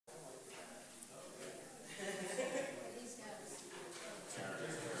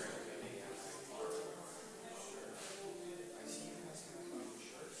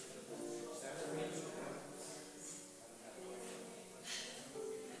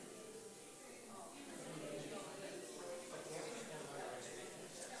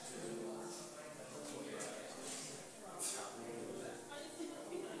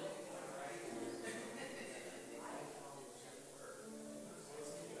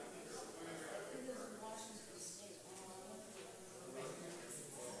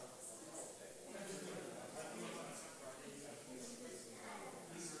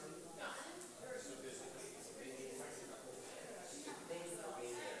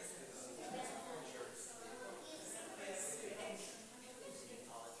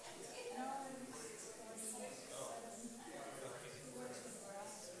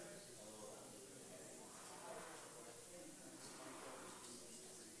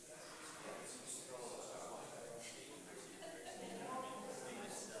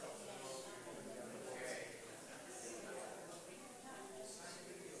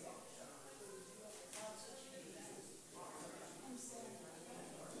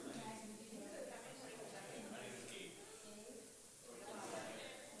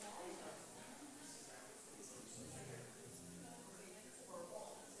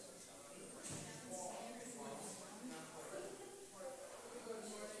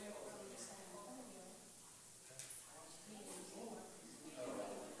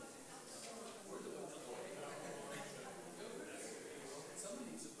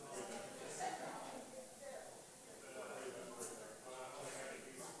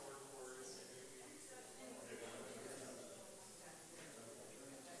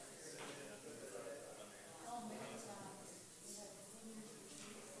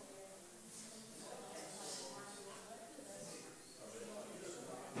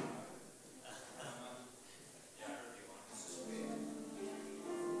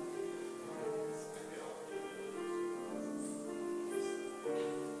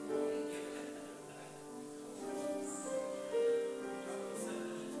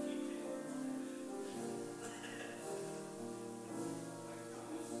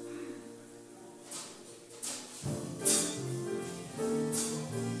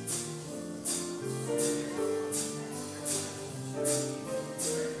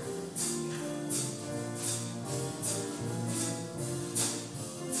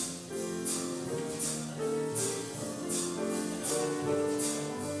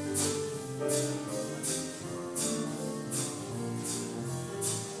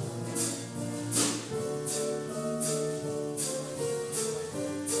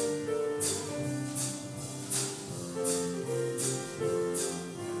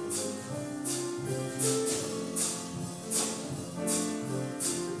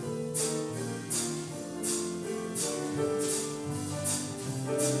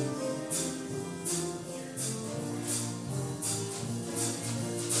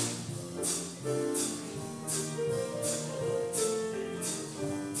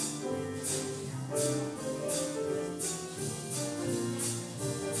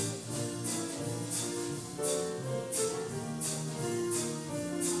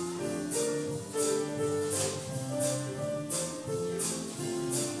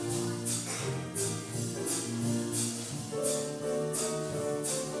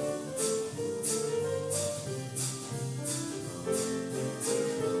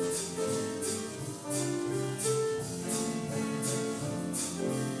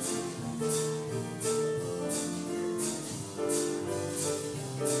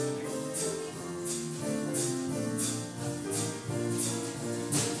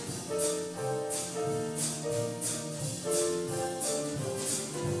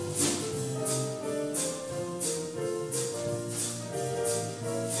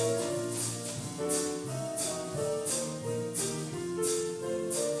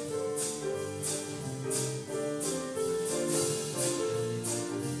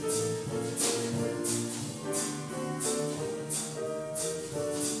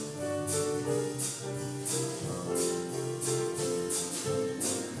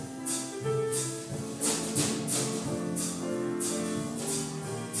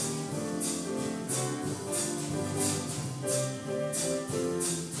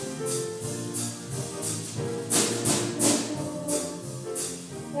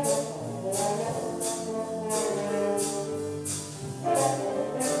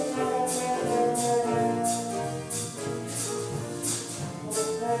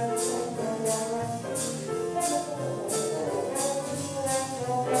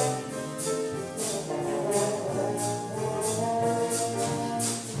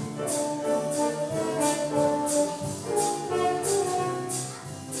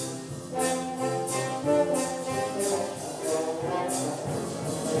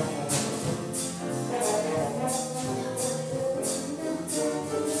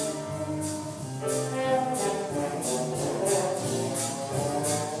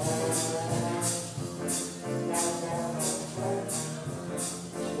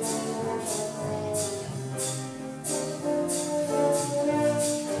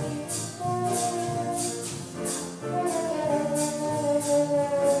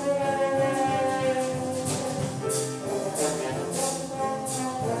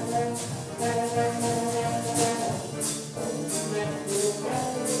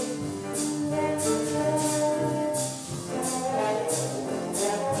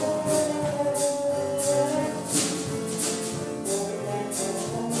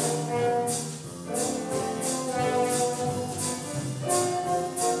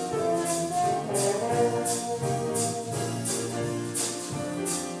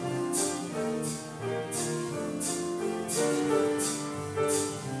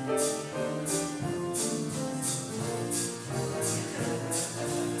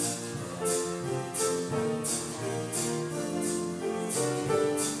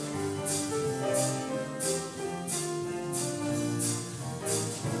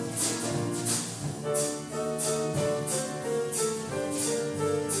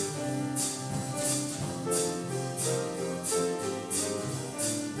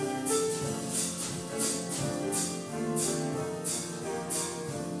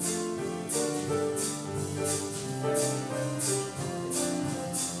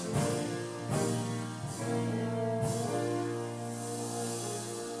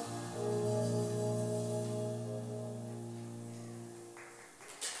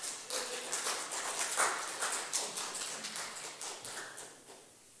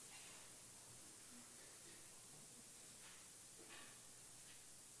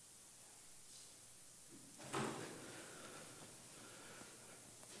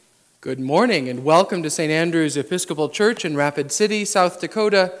Good morning and welcome to St. Andrew's Episcopal Church in Rapid City, South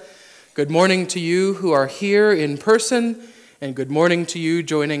Dakota. Good morning to you who are here in person, and good morning to you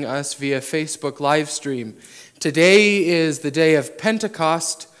joining us via Facebook live stream. Today is the day of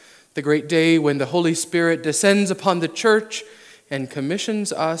Pentecost, the great day when the Holy Spirit descends upon the church and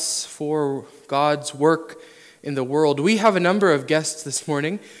commissions us for God's work in the world. We have a number of guests this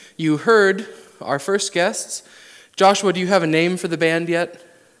morning. You heard our first guests. Joshua, do you have a name for the band yet?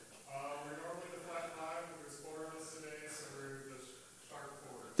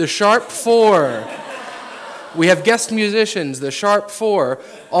 The Sharp Four. We have guest musicians, the Sharp Four,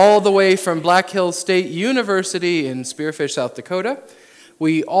 all the way from Black Hills State University in Spearfish, South Dakota.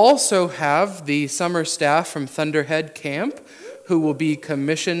 We also have the summer staff from Thunderhead Camp who will be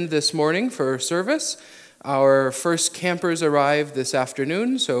commissioned this morning for service. Our first campers arrived this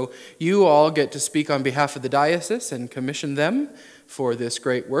afternoon, so you all get to speak on behalf of the diocese and commission them for this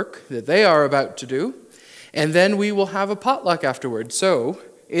great work that they are about to do. And then we will have a potluck afterwards. So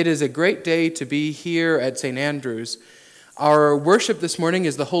it is a great day to be here at St. Andrew's. Our worship this morning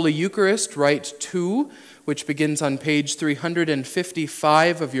is the Holy Eucharist, Rite 2, which begins on page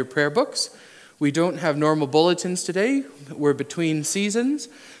 355 of your prayer books. We don't have normal bulletins today. We're between seasons,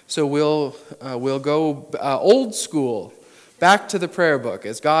 so we'll go old school, back to the prayer book,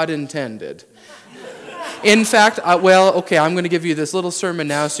 as God intended. In fact, I'm going to give you this little sermon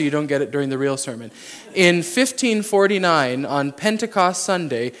now so you don't get it during the real sermon. In 1549, on Pentecost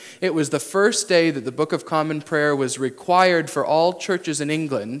Sunday, it was the first day that the Book of Common Prayer was required for all churches in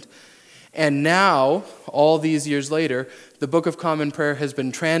England. And now, all these years later, the Book of Common Prayer has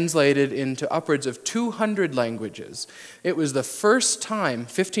been translated into upwards of 200 languages. It was the first time,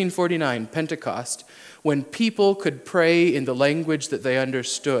 1549, Pentecost, when people could pray in the language that they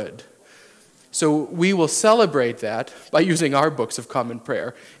understood. So we will celebrate that by using our books of common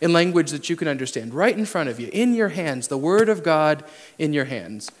prayer in language that you can understand right in front of you, in your hands, the Word of God in your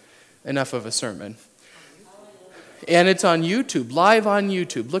hands. Enough of a sermon. And it's on YouTube, live on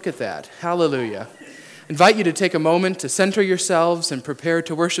YouTube. Look at that. Hallelujah. Invite you to take a moment to center yourselves and prepare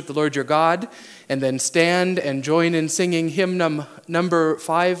to worship the Lord your God, and then stand and join in singing hymn number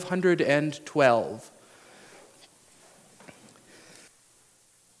 512.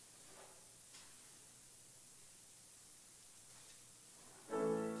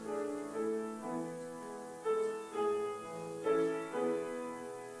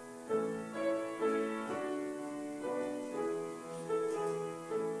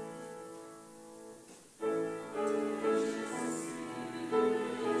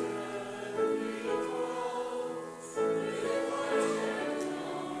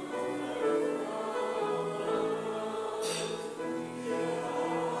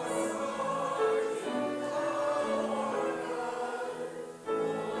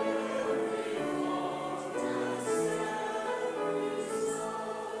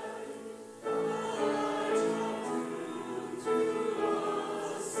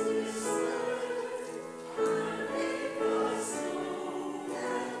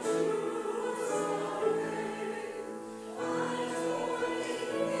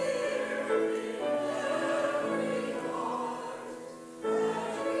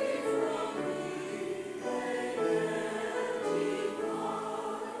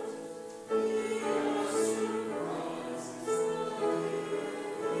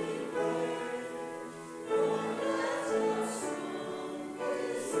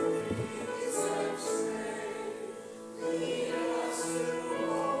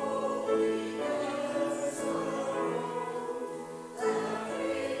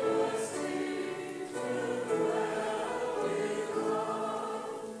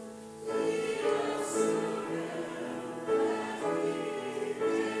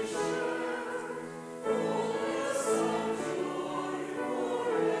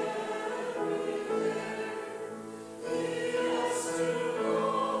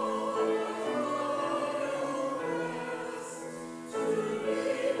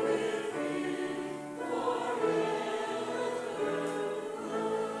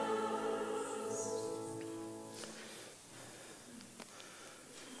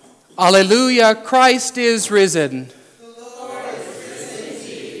 Alleluia, Christ is risen. The Lord is risen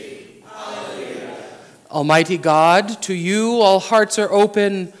indeed. Alleluia. Almighty God, to you all hearts are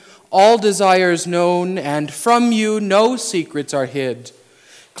open, all desires known, and from you no secrets are hid.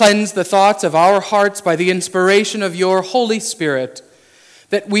 Cleanse the thoughts of our hearts by the inspiration of your Holy Spirit,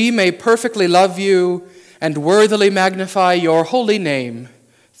 that we may perfectly love you and worthily magnify your holy name,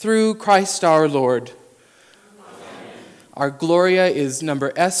 through Christ our Lord. Our Gloria is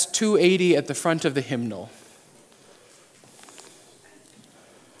number S280 at the front of the hymnal.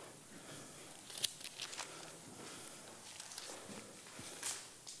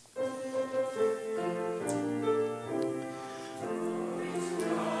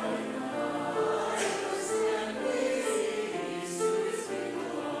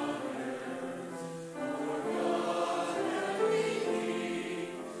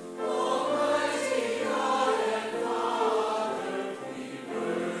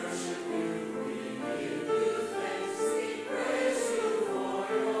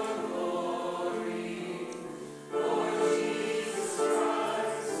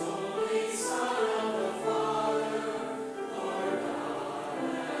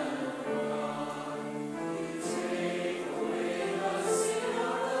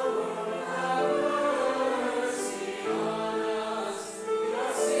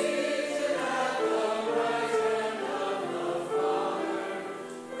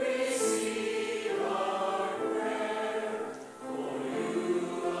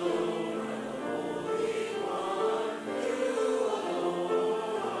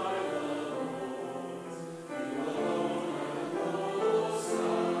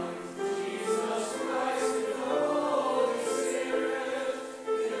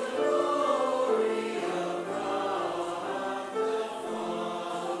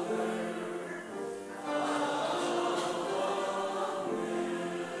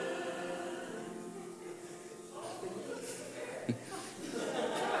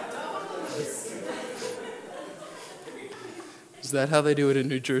 Is that how they do it in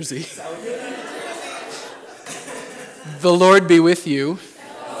New Jersey? The Lord be with you.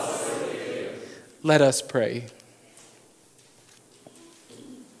 Let us pray.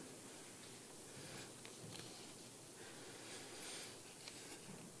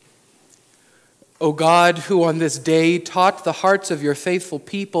 O God, who on this day taught the hearts of your faithful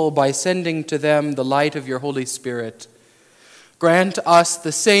people by sending to them the light of your Holy Spirit, grant us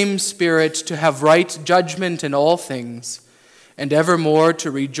the same Spirit to have right judgment in all things, and evermore to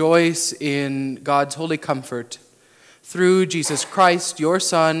rejoice in God's holy comfort. Through Jesus Christ, your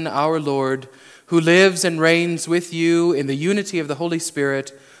Son, our Lord, who lives and reigns with you in the unity of the Holy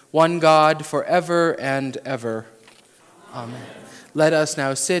Spirit, one God, forever and ever. Amen. Let us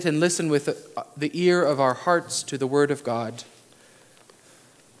now sit and listen with the ear of our hearts to the word of God.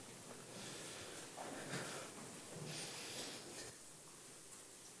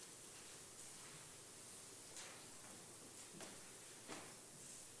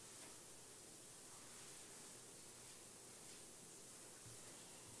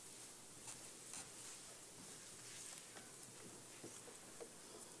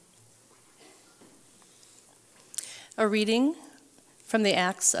 A reading from the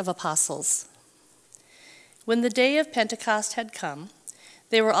Acts of Apostles. When the day of Pentecost had come,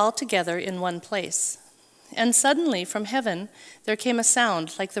 they were all together in one place. And suddenly from heaven there came a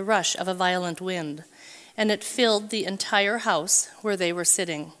sound like the rush of a violent wind, and it filled the entire house where they were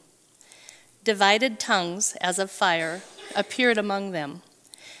sitting. Divided tongues as of fire appeared among them,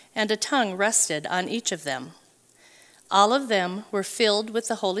 and a tongue rested on each of them. All of them were filled with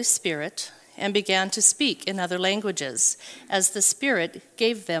the Holy Spirit and began to speak in other languages, as the Spirit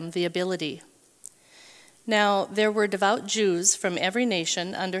gave them the ability. Now there were devout Jews from every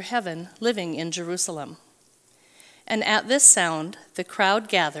nation under heaven living in Jerusalem. And at this sound the crowd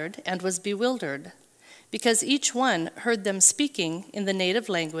gathered and was bewildered, because each one heard them speaking in the native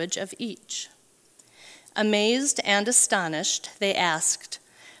language of each. Amazed and astonished, they asked,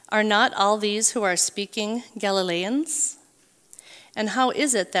 "Are not all these who are speaking Galileans? And how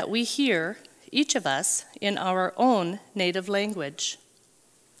is it that we hear, each of us, in our own native language?"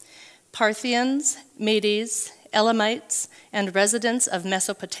 Parthians, Medes, Elamites, and residents of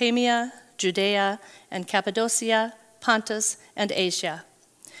Mesopotamia, Judea, and Cappadocia, Pontus, and Asia,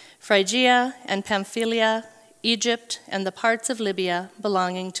 Phrygia and Pamphylia, Egypt, and the parts of Libya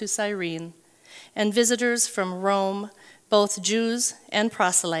belonging to Cyrene, and visitors from Rome, both Jews and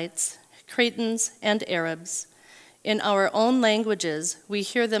proselytes, Cretans and Arabs. In our own languages, we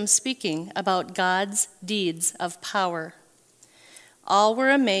hear them speaking about God's deeds of power. All were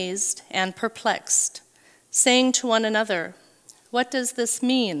amazed and perplexed, saying to one another, "What does this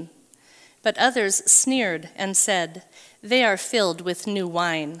mean?" But others sneered and said, "They are filled with new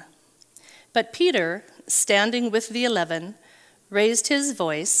wine." But Peter, standing with the 11, raised his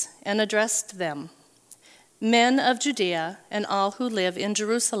voice and addressed them. "Men of Judea and all who live in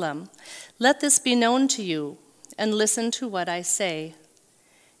Jerusalem, let this be known to you, and listen to what I say.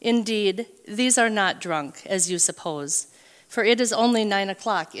 Indeed, these are not drunk, as you suppose, for it is only 9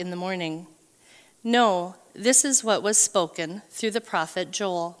 o'clock in the morning. No, this is what was spoken through the prophet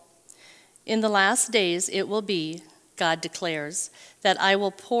Joel. In the last days it will be, God declares, that I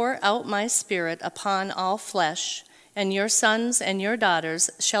will pour out my Spirit upon all flesh, and your sons and your daughters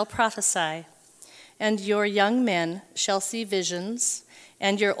shall prophesy, and your young men shall see visions,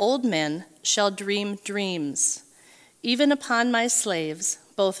 and your old men shall dream dreams. Even upon my slaves,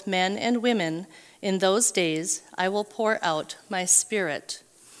 both men and women, in those days I will pour out my Spirit,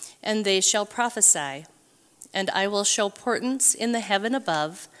 and they shall prophesy. And I will show portents in the heaven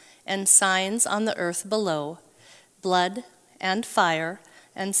above and signs on the earth below, blood and fire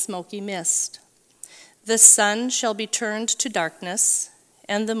and smoky mist. The sun shall be turned to darkness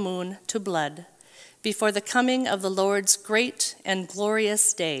and the moon to blood, before the coming of the Lord's great and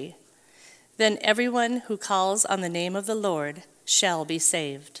glorious day. Then everyone who calls on the name of the Lord shall be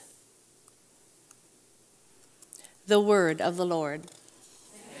saved." The word of the Lord.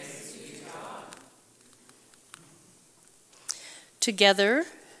 Thanks be to God. Together,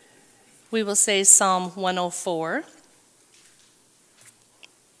 we will say Psalm 104.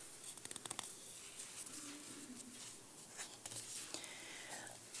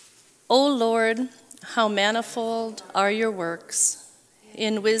 O Lord, how manifold are your works!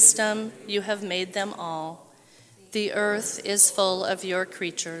 In wisdom you have made them all. The earth is full of your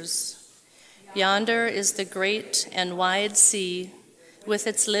creatures. Yonder is the great and wide sea, with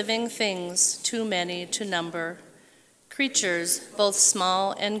its living things too many to number, creatures both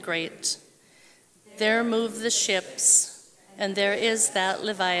small and great. There move the ships, and there is that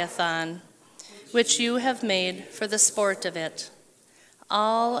Leviathan, which you have made for the sport of it,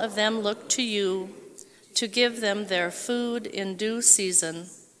 All of them look to you to give them their food in due season.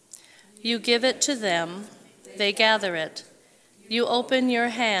 You give it to them, they gather it. You open your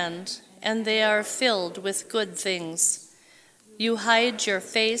hand, and they are filled with good things. You hide your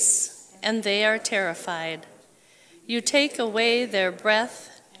face, and they are terrified. You take away their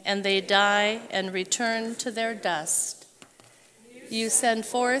breath, and they die and return to their dust. You send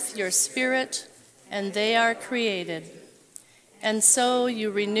forth your Spirit, and they are created. And so you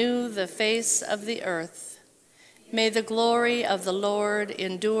renew the face of the earth. May the glory of the Lord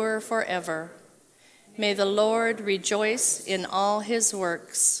endure forever. May the Lord rejoice in all his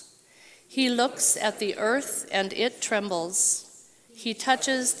works. He looks at the earth, and it trembles. He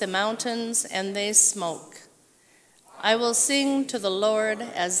touches the mountains, and they smoke. I will sing to the Lord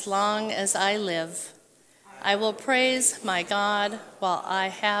as long as I live. I will praise my God while I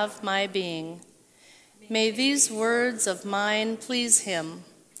have my being. May these words of mine please him.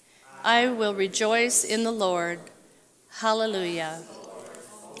 I will rejoice in the Lord. Hallelujah.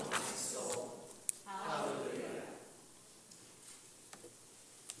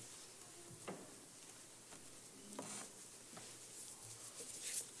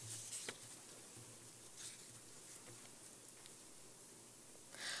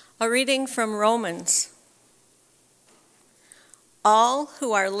 A reading from Romans. All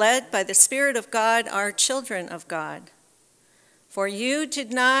who are led by the Spirit of God are children of God. For you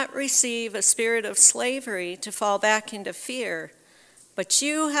did not receive a spirit of slavery to fall back into fear, but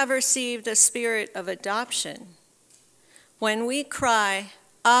you have received a spirit of adoption. When we cry,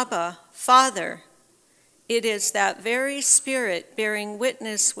 Abba, Father, it is that very Spirit bearing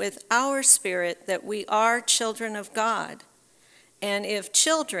witness with our spirit that we are children of God. And if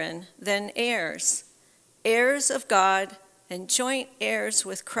children, then heirs, heirs of God, and joint heirs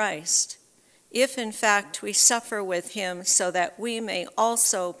with Christ, if in fact we suffer with him, so that we may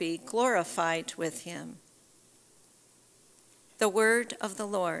also be glorified with him. The word of the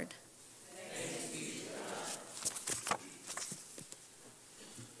Lord. Thanks be to God.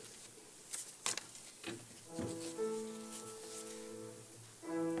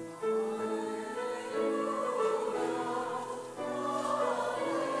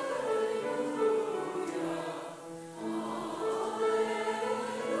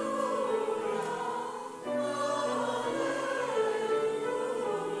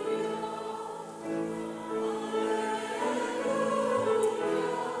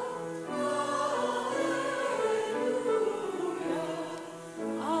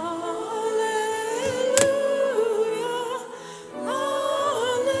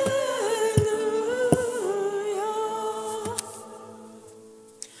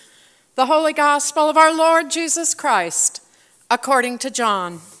 The Holy Gospel of our Lord Jesus Christ, according to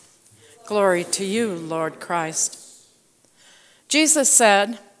John. Glory to you, Lord Christ. Jesus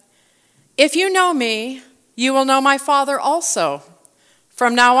said, "If you know me, you will know my Father also.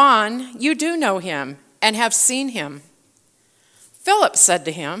 From now on, you do know him and have seen him." Philip said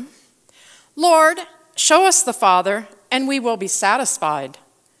to him, "Lord, show us the Father, and we will be satisfied."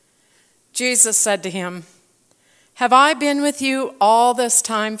 Jesus said to him, "Have I been with you all this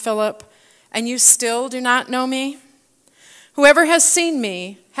time, Philip, and you still do not know me? Whoever has seen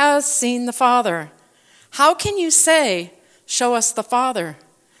me has seen the Father. How can you say, 'Show us the Father'?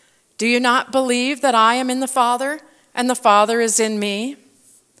 Do you not believe that I am in the Father, and the Father is in me?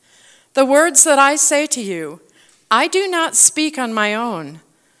 The words that I say to you, I do not speak on my own,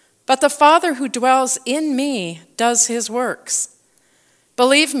 but the Father who dwells in me does his works.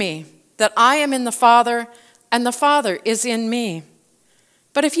 Believe me that I am in the Father, and the Father is in me.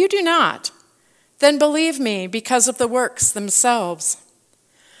 But if you do not, then believe me because of the works themselves.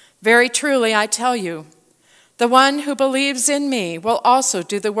 Very truly, I tell you, the one who believes in me will also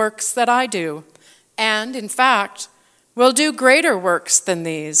do the works that I do, and, in fact, will do greater works than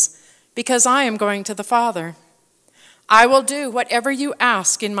these, because I am going to the Father. I will do whatever you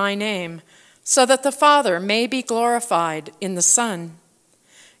ask in my name, so that the Father may be glorified in the Son.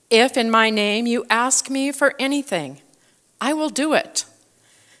 If in my name you ask me for anything, I will do it.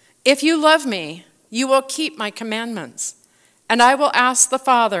 If you love me, you will keep my commandments, and I will ask the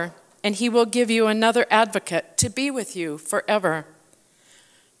Father, and he will give you another advocate to be with you forever.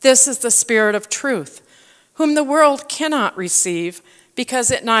 This is the Spirit of truth, whom the world cannot receive,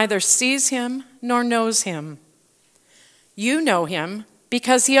 because it neither sees him nor knows him. You know him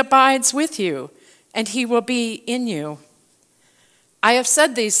because he abides with you, and he will be in you. I have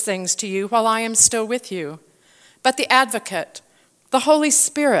said these things to you while I am still with you, but the Advocate, the Holy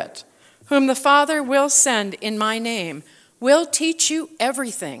Spirit, whom the Father will send in my name, will teach you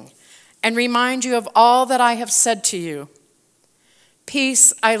everything and remind you of all that I have said to you.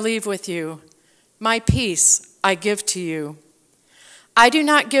 Peace I leave with you. My peace I give to you. I do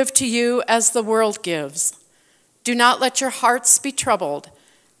not give to you as the world gives. Do not let your hearts be troubled,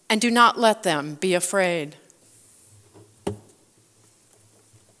 and do not let them be afraid.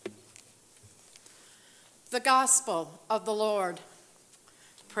 The Gospel of the Lord.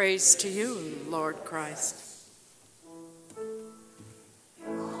 Praise to you, Lord Christ.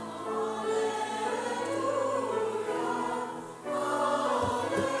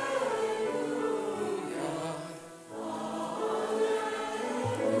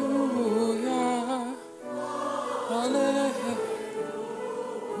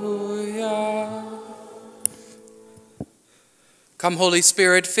 Come, Holy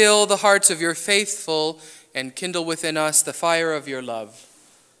Spirit, fill the hearts of your faithful and kindle within us the fire of your love.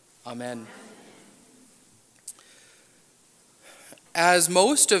 Amen. As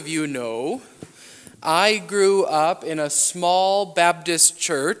most of you know, I grew up in a small Baptist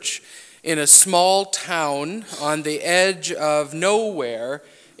church in a small town on the edge of nowhere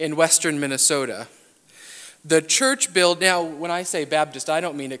in western Minnesota. The church now when I say Baptist, I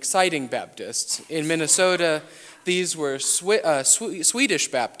don't mean exciting Baptists. In Minnesota, these were Swedish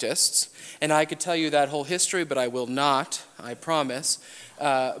Baptists, and I could tell you that whole history, but I will not, I promise.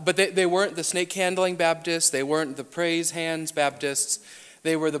 But they weren't the snake-handling Baptists, they weren't the praise hands Baptists,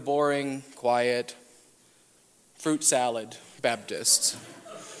 they were the boring, quiet, fruit salad Baptists.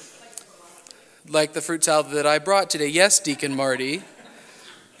 Like the fruit salad that I brought today. Yes, Deacon Marty.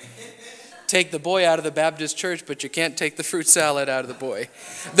 Take the boy out of the Baptist church, but you can't take the fruit salad out of the boy.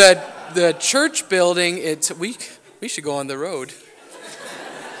 The church building, we should go on the road.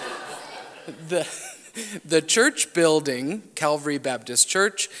 The church building, Calvary Baptist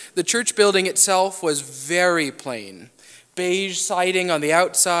Church, the church building itself was very plain. Beige siding on the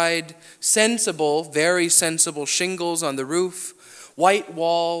outside, very sensible shingles on the roof, white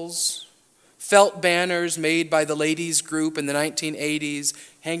walls, felt banners made by the ladies group in the 1980s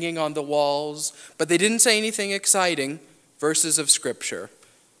hanging on the walls, but they didn't say anything exciting, verses of Scripture,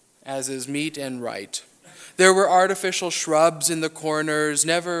 as is meet and right. There were artificial shrubs in the corners,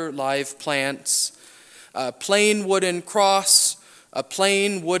 never live plants, a plain wooden cross, a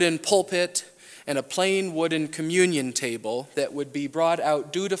plain wooden pulpit, and a plain wooden communion table that would be brought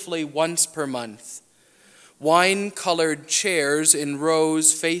out dutifully once per month. Wine-colored chairs in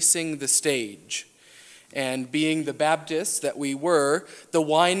rows facing the stage. And being the Baptists that we were, the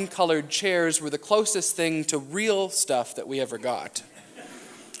wine-colored chairs were the closest thing to real stuff that we ever got.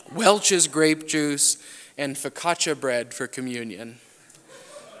 Welch's grape juice and focaccia bread for communion.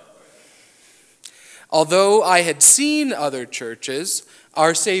 Although I had seen other churches,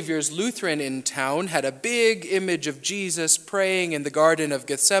 Our Savior's Lutheran in town had a big image of Jesus praying in the Garden of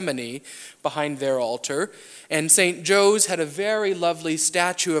Gethsemane behind their altar, and St. Joe's had a very lovely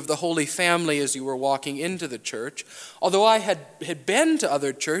statue of the Holy Family as you were walking into the church. Although I had been to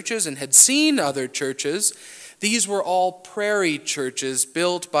other churches and had seen other churches, these were all prairie churches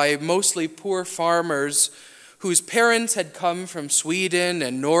built by mostly poor farmers whose parents had come from Sweden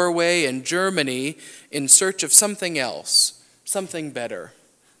and Norway and Germany in search of something else, something better.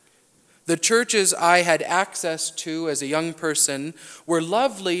 The churches I had access to as a young person were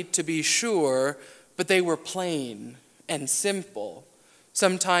lovely to be sure, but they were plain and simple,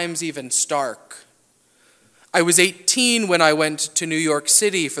 sometimes even stark. I was 18 when I went to New York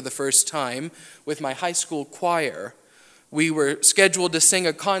City for the first time with my high school choir. We were scheduled to sing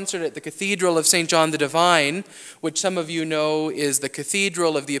a concert at the Cathedral of St. John the Divine, which some of you know is the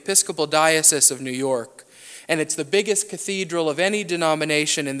cathedral of the Episcopal Diocese of New York. And it's the biggest cathedral of any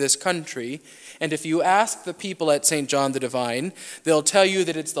denomination in this country. And if you ask the people at St. John the Divine, they'll tell you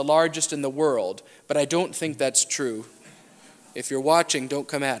that it's the largest in the world. But I don't think that's true. If you're watching, don't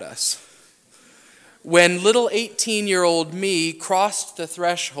come at us. When little 18-year-old me crossed the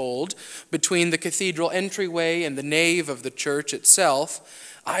threshold between the cathedral entryway and the nave of the church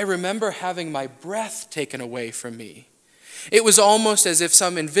itself, I remember having my breath taken away from me. It was almost as if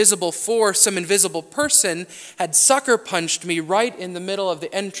some invisible force, some invisible person had sucker punched me right in the middle of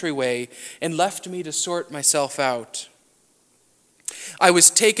the entryway and left me to sort myself out. I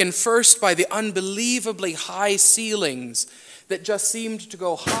was taken first by the unbelievably high ceilings that just seemed to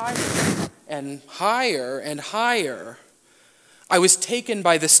go higher and higher and higher. I was taken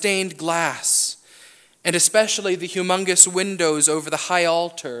by the stained glass, and especially the humongous windows over the high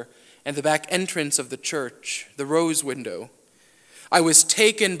altar and the back entrance of the church, the rose window. I was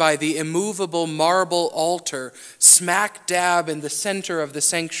taken by the immovable marble altar smack dab in the center of the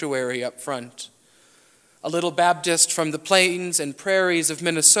sanctuary up front. A little Baptist from the plains and prairies of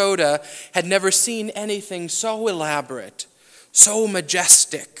Minnesota had never seen anything so elaborate, so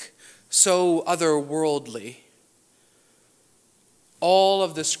majestic, so otherworldly. All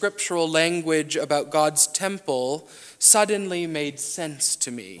of the scriptural language about God's temple suddenly made sense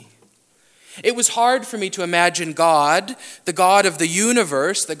to me. It was hard for me to imagine God, the God of the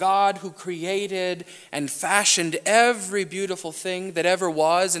universe, the God who created and fashioned every beautiful thing that ever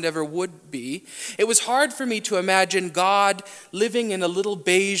was and ever would be. It was hard for me to imagine God living in a little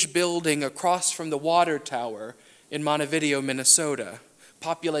beige building across from the water tower in Montevideo, Minnesota,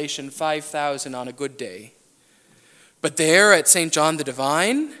 population 5,000 on a good day. But there at St. John the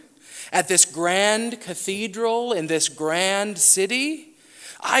Divine, at this grand cathedral in this grand city,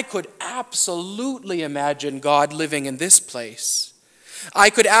 I could absolutely imagine God living in this place. I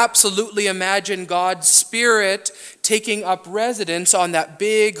could absolutely imagine God's Spirit taking up residence on that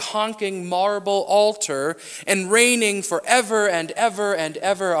big honking marble altar and reigning forever and ever and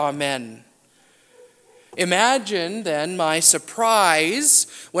ever. Amen. Imagine then my surprise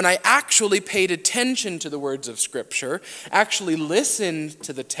when I actually paid attention to the words of Scripture, actually listened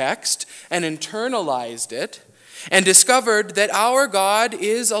to the text and internalized it, and discovered that our God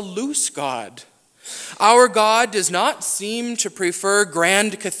is a loose God. Our God does not seem to prefer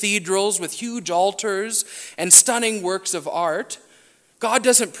grand cathedrals with huge altars and stunning works of art. God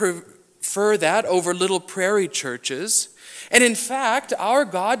doesn't prefer that over little prairie churches. And in fact, our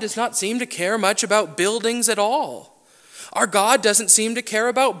God does not seem to care much about buildings at all. Our God doesn't seem to care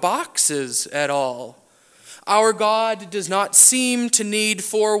about boxes at all. Our God does not seem to need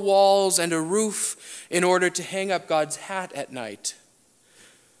 4 walls and a roof in order to hang up God's hat at night.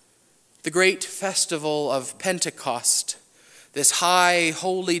 The great festival of Pentecost, this high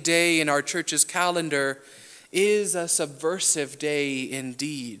holy day in our church's calendar, is a subversive day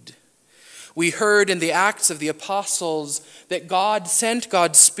indeed. We heard in the Acts of the Apostles that God sent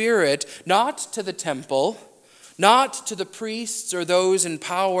God's Spirit not to the temple, not to the priests or those in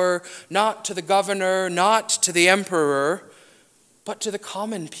power, not to the governor, not to the emperor, but to the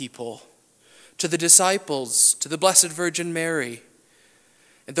common people, to the disciples, to the Blessed Virgin Mary,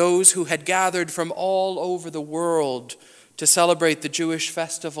 and those who had gathered from all over the world to celebrate the Jewish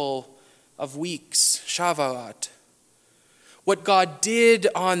festival of weeks, Shavuot. What God did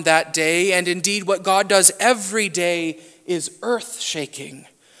on that day, and indeed what God does every day, is earth-shaking.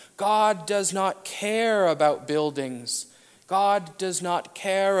 God does not care about buildings. God does not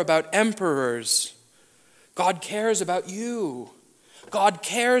care about emperors. God cares about you. God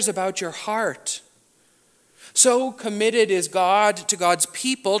cares about your heart. So committed is God to God's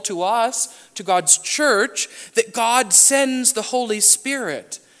people, to us, to God's church, that God sends the Holy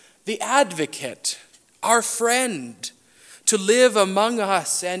Spirit, the advocate, our friend, to live among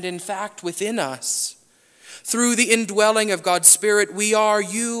us and in fact within us. Through the indwelling of God's Spirit, we are,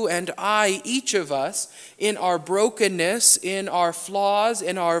 you and I, each of us, in our brokenness, in our flaws,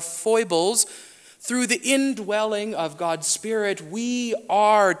 in our foibles. Through the indwelling of God's Spirit, we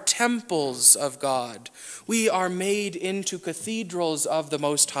are temples of God. We are made into cathedrals of the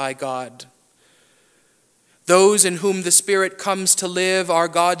Most High God. Those in whom the Spirit comes to live are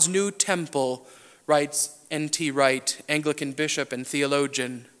God's new temple, writes N.T. Wright, Anglican bishop and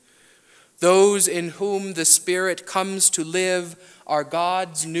theologian. Those in whom the Spirit comes to live are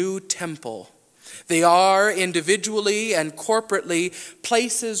God's new temple. They are, individually and corporately,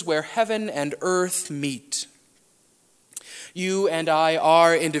 places where heaven and earth meet. You and I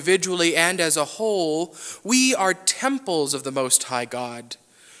are, individually and as a whole, we are temples of the Most High God,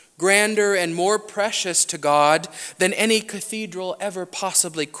 grander and more precious to God than any cathedral ever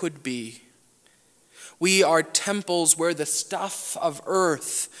possibly could be. We are temples where the stuff of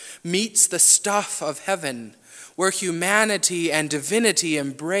earth meets the stuff of heaven, where humanity and divinity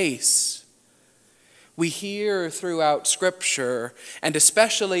embrace. We hear throughout Scripture, and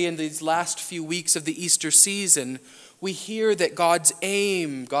especially in these last few weeks of the Easter season, we hear that God's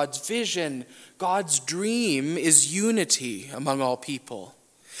aim, God's vision, God's dream is unity among all people.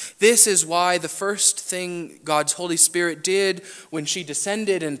 This is why the first thing God's Holy Spirit did when she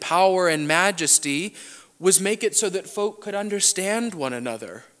descended in power and majesty was make it so that folk could understand one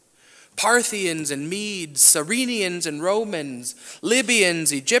another. Parthians and Medes, Cyrenians and Romans,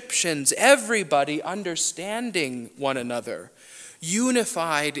 Libyans, Egyptians, everybody understanding one another,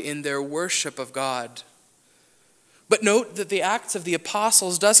 unified in their worship of God. But note that the Acts of the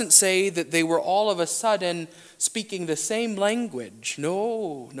Apostles doesn't say that they were all of a sudden speaking the same language.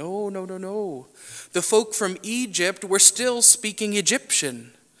 No. The folk from Egypt were still speaking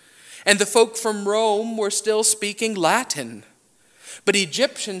Egyptian, and the folk from Rome were still speaking Latin. But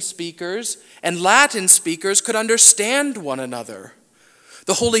Egyptian speakers and Latin speakers could understand one another.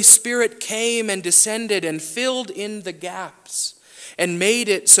 The Holy Spirit came and descended and filled in the gaps and made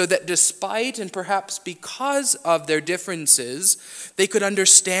it so that despite and perhaps because of their differences, they could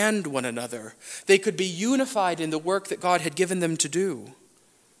understand one another. They could be unified in the work that God had given them to do.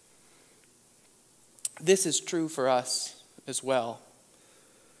 This is true for us as well.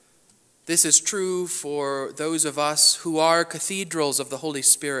 This is true for those of us who are cathedrals of the Holy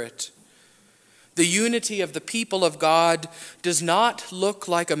Spirit. The unity of the people of God does not look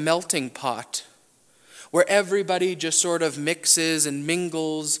like a melting pot where everybody just sort of mixes and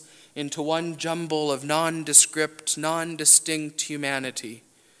mingles into one jumble of nondescript, non-distinct humanity.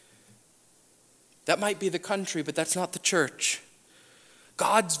 That might be the country, but that's not the church.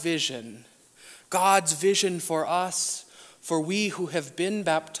 God's vision for us, for we who have been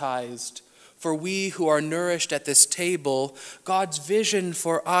baptized, for we who are nourished at this table, God's vision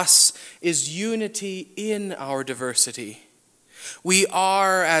for us is unity in our diversity. We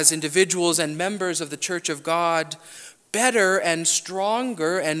are, as individuals and members of the Church of God, better and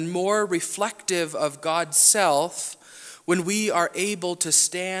stronger and more reflective of God's self when we are able to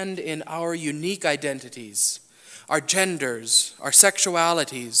stand in our unique identities, our genders, our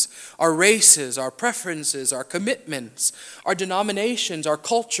sexualities, our races, our preferences, our commitments, our denominations, our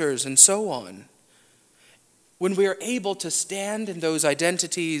cultures, and so on. When we are able to stand in those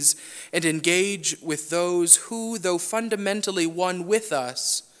identities and engage with those who, though fundamentally one with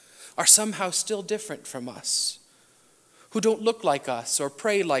us, are somehow still different from us, who don't look like us or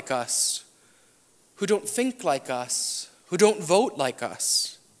pray like us, who don't think like us, who don't vote like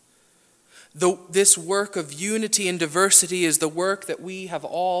us. This work of unity and diversity is the work that we have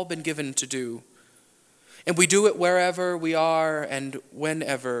all been given to do. And we do it wherever we are and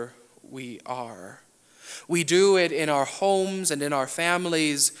whenever we are. We do it in our homes and in our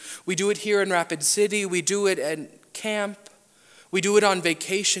families. We do it here in Rapid City. We do it at camp. We do it on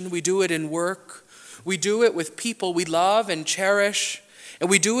vacation. We do it in work. We do it with people we love and cherish. And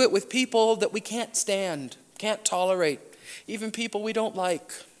we do it with people that we can't stand, can't tolerate, even people we don't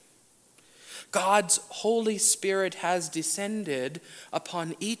like. God's Holy Spirit has descended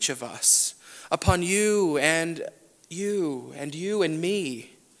upon each of us, upon you and you and you and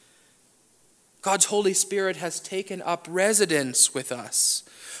me. God's Holy Spirit has taken up residence with us.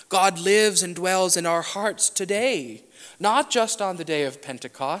 God lives and dwells in our hearts today, not just on the day of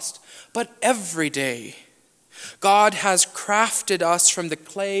Pentecost, but every day. God has crafted us from the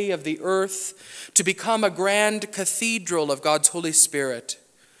clay of the earth to become a grand cathedral of God's Holy Spirit.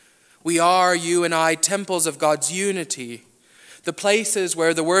 We are, you and I, temples of God's unity, the places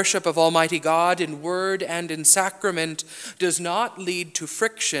where the worship of Almighty God in word and in sacrament does not lead to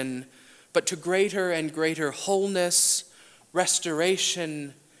friction, but to greater and greater wholeness,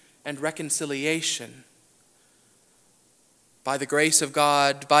 restoration, and reconciliation. By the grace of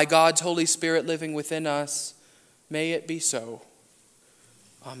God, by God's Holy Spirit living within us, may it be so.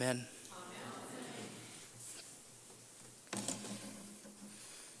 Amen.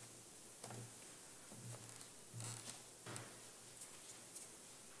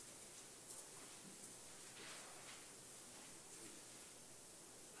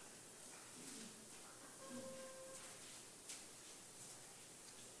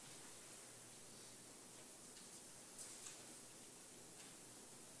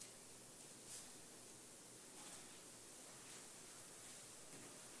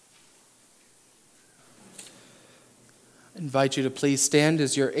 I invite you to please stand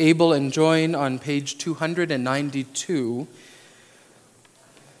as you're able and join on page 292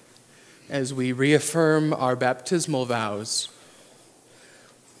 as we reaffirm our baptismal vows.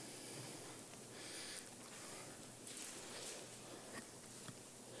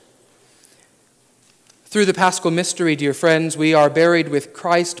 Through the Paschal mystery, dear friends, we are buried with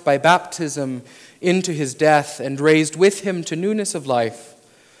Christ by baptism into his death and raised with him to newness of life.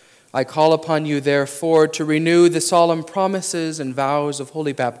 I call upon you, therefore, to renew the solemn promises and vows of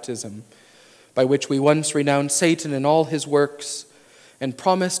holy baptism, by which we once renounced Satan and all his works, and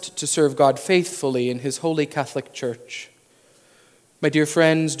promised to serve God faithfully in his holy Catholic Church. My dear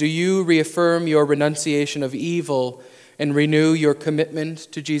friends, do you reaffirm your renunciation of evil and renew your commitment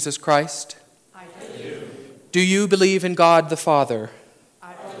to Jesus Christ? I do. Do you believe in God the Father?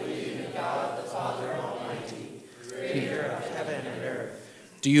 I believe in God the Father Almighty, creator of heaven and earth.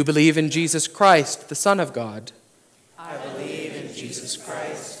 Do you believe in Jesus Christ, the Son of God? I believe in Jesus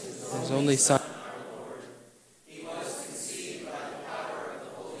Christ, His only Son. He was conceived by the power of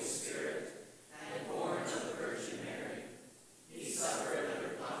the Holy Spirit and born of the Virgin Mary. He suffered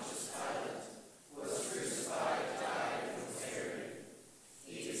under Pontius Pilate, was crucified, died, and was buried.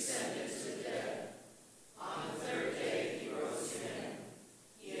 He descended to the dead. On the third day he rose again.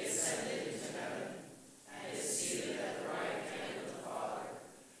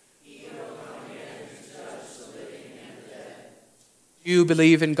 You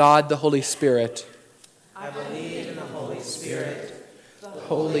believe in God, the Holy Spirit. I believe in the Holy Spirit, The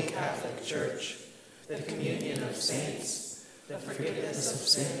Holy Catholic Church, the communion of saints, the forgiveness of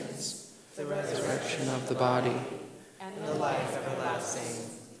sins, the resurrection of the body. and the life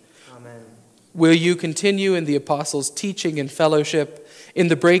everlasting. Amen. Will you continue in the apostles' teaching and fellowship, in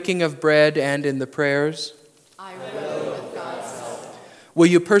the breaking of bread and in the prayers? I will with God's help. Will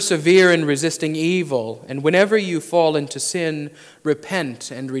you persevere in resisting evil, and whenever you fall into sin,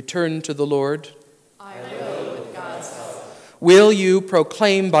 repent and return to the Lord? I will with God's help. Will you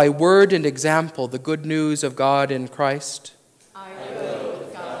proclaim by word and example the good news of God in Christ? I will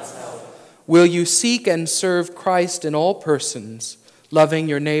with God's help. Will you seek and serve Christ in all persons, loving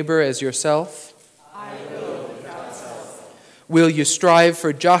your neighbor as yourself? I will with God's help. Will you strive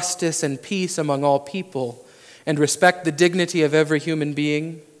for justice and peace among all people, and respect the dignity of every human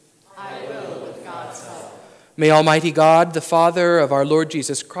being? I will with God's help. May Almighty God, the Father of our Lord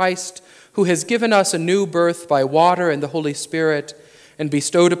Jesus Christ, who has given us a new birth by water and the Holy Spirit, and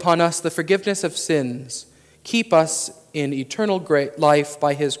bestowed upon us the forgiveness of sins, keep us in eternal life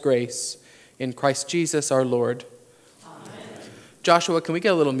by his grace. In Christ Jesus our Lord. Amen. Joshua, can we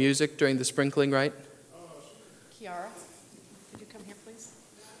get a little music during the sprinkling rite? Kiara, could you come here, please?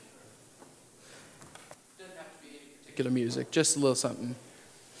 Doesn't have to be any particular music, just a little something.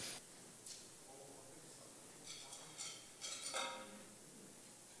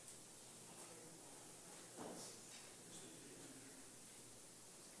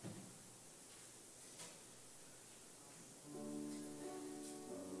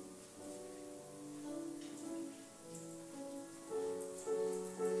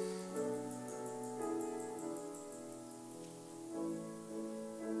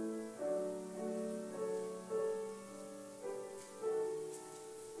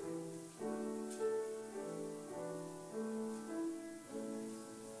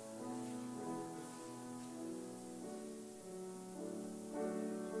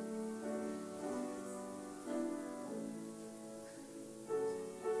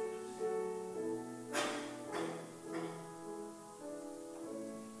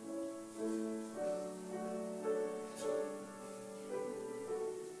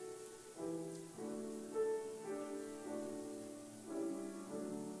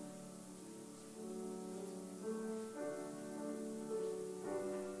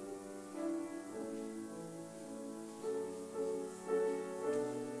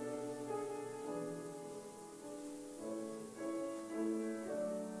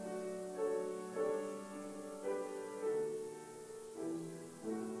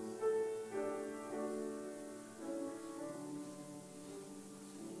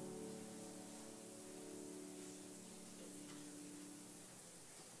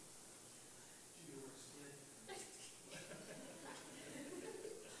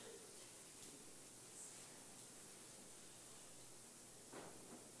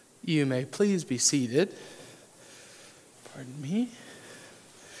 You may please be seated. Pardon me.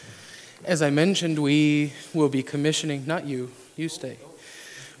 As I mentioned, we will be commissioning, not you, you stay.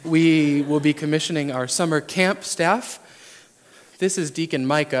 We will be commissioning our summer camp staff. This is Deacon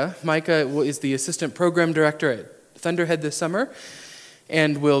Micah. Micah is the assistant program director at Thunderhead this summer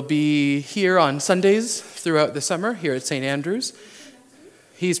and will be here on Sundays throughout the summer here at St. Andrews.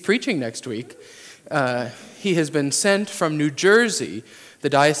 He's preaching next week. He has been sent from New Jersey, the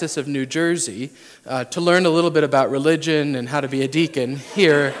Diocese of New Jersey, to learn a little bit about religion and how to be a deacon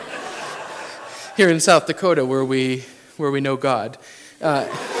here in South Dakota, where we know God. Well,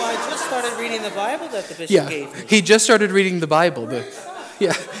 I just started reading the Bible that the bishop gave me. He just started reading the Bible.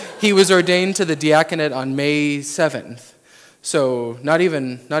 He was ordained to the diaconate on May 7th, so not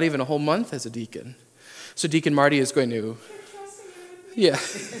even a whole month as a deacon. So Deacon Marty is going to,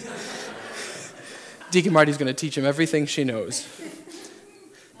 Deacon Marty's going to teach him everything she knows.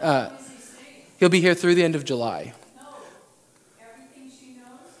 He'll be here through the end of July. No, everything she knows.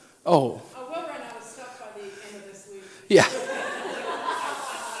 Oh. Oh, we'll run out of stuff by the end of this week. Yeah.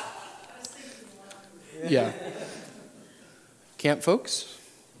 Yeah. Camp folks?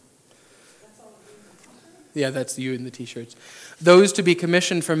 Yeah, that's you in the t-shirts. Those to be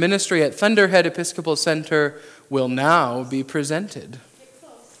commissioned for ministry at Thunderhead Episcopal Center will now be presented.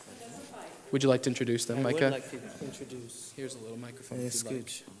 Would you like to introduce them, Micah? I would like to introduce. Here's a little microphone. Yes, if you'd like.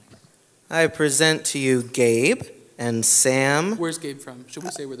 good. I present to you Gabe and Sam. Where's Gabe from? Should we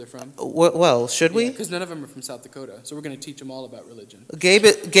say where they're from? Well, should we? Because none of them are from South Dakota, so we're going to teach them all about religion. Gabe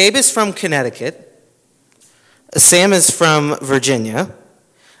is from Connecticut. Sam is from Virginia.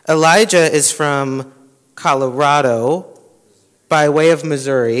 Elijah is from Colorado by way of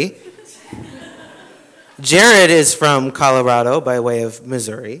Missouri. Jared is from Colorado by way of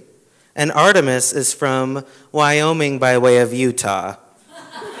Missouri, and Artemis is from Wyoming by way of Utah.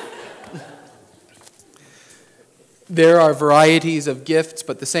 There are varieties of gifts,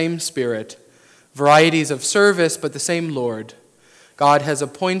 but the same Spirit. Varieties of service, but the same Lord. God has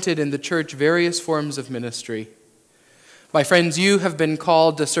appointed in the church various forms of ministry. My friends, you have been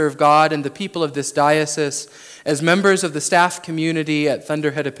called to serve God and the people of this diocese as members of the staff community at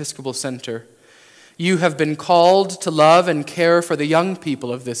Thunderhead Episcopal Center. You have been called to love and care for the young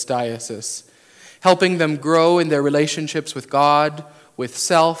people of this diocese, helping them grow in their relationships with God, with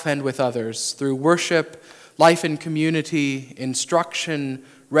self, and with others through worship, life in community, instruction,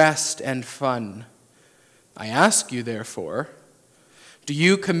 rest, and fun. I ask you, therefore, do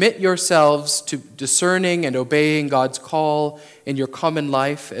you commit yourselves to discerning and obeying God's call in your common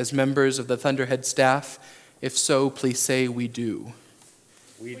life as members of the Thunderhead staff? If so, please say, we do.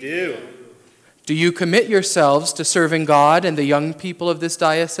 We do. Do you commit yourselves to serving God and the young people of this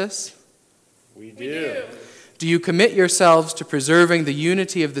diocese? We do. Do you commit yourselves to preserving the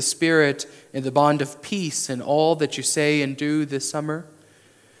unity of the Spirit in the bond of peace in all that you say and do this summer?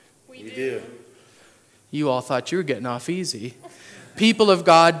 We do. You all thought you were getting off easy. People of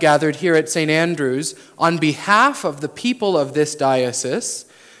God gathered here at St. Andrew's, on behalf of the people of this diocese,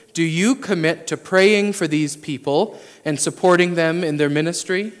 do you commit to praying for these people and supporting them in their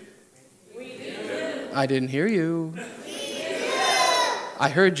ministry? We do. I didn't hear you. I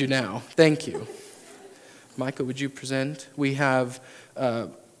heard you now. Thank you. Micah, would you present? We have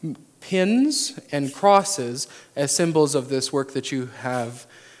pins and crosses as symbols of this work that you have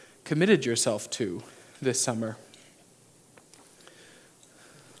committed yourself to this summer.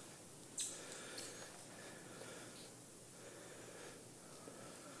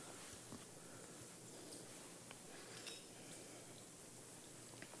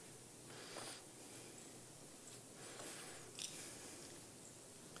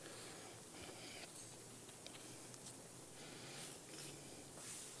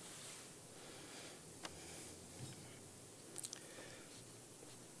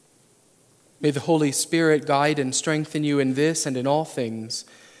 May the Holy Spirit guide and strengthen you in this and in all things,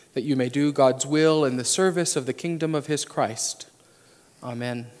 that you may do God's will in the service of the kingdom of his Christ.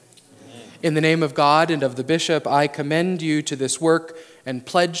 Amen. In the name of God and of the bishop, I commend you to this work and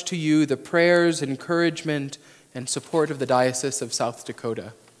pledge to you the prayers, encouragement, and support of the Diocese of South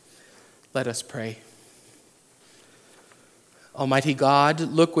Dakota. Let us pray. Almighty God,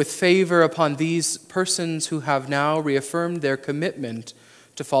 look with favor upon these persons who have now reaffirmed their commitment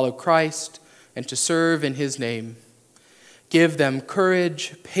to follow Christ and to serve in his name. Give them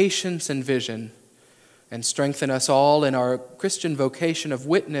courage, patience, and vision, and strengthen us all in our Christian vocation of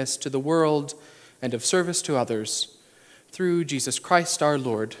witness to the world and of service to others. Through Jesus Christ our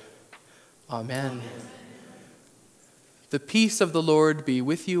Lord. Amen. Amen. The peace of the Lord be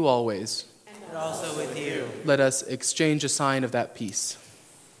with you always. And also with you. Let us exchange a sign of that peace.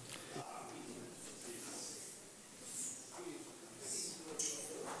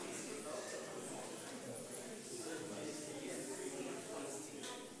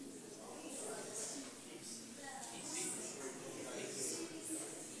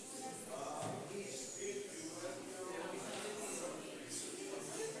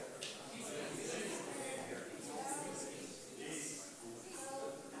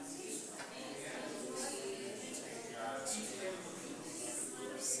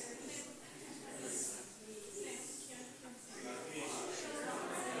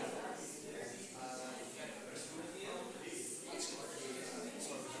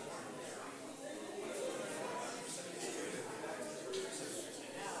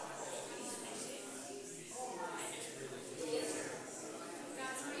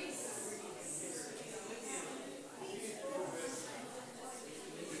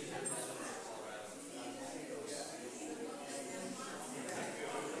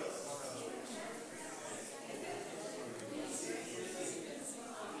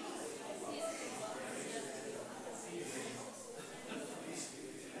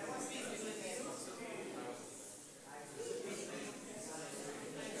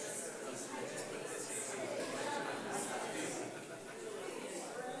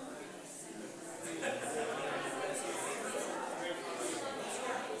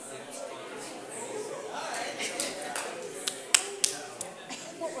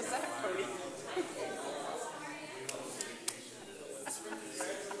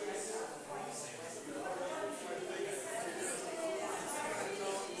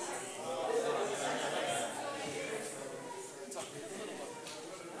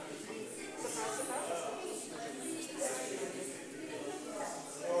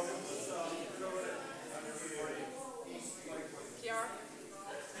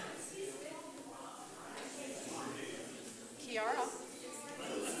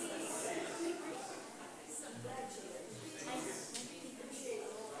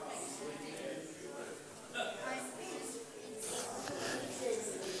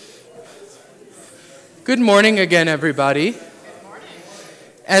 Good morning again, everybody.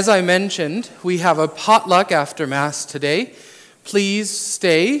 As I mentioned, we have a potluck after Mass today. Please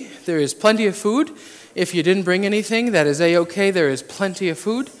stay. There is plenty of food. If you didn't bring anything, that is a-okay. There is plenty of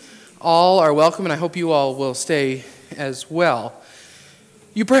food. All are welcome, and I hope you all will stay as well.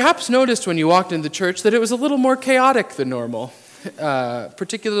 You perhaps noticed when you walked into the church that it was a little more chaotic than normal,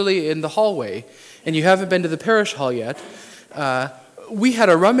 particularly in the hallway. And you haven't been to the parish hall yet. We had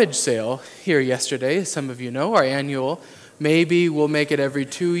a rummage sale here yesterday, as some of you know, our annual. Maybe we'll make it every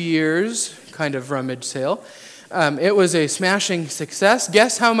 2 years kind of rummage sale. It was a smashing success.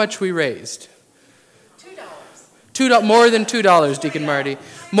 Guess how much we raised? $2. More than $2, Deacon Marty.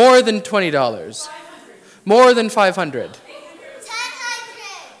 More than $20. More than $500.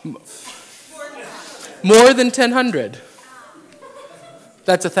 More than 1,000.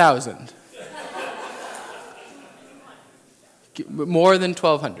 That's 1,000. More than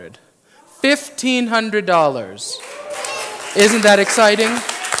 1,200. $1,500. Isn't that exciting?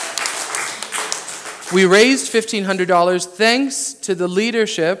 We raised $1,500 thanks to the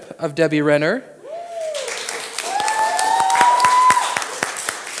leadership of Debbie Renner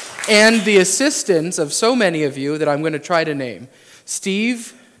and the assistance of so many of you that I'm going to try to name.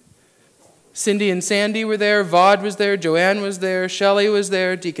 Steve, Cindy and Sandy were there, Vaude was there, Joanne was there, Shelley was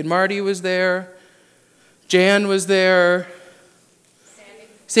there, Deacon Marty was there, Jan was there,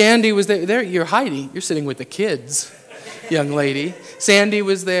 Sandy was there. There, you're hiding. You're sitting with the kids, young lady. Sandy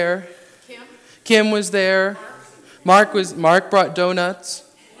was there. Kim was there. Mark brought donuts.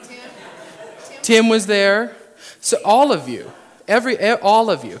 Tim was there. So all of you, all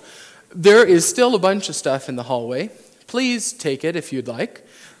of you. There is still a bunch of stuff in the hallway. Please take it if you'd like.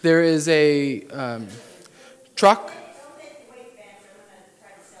 There is a truck.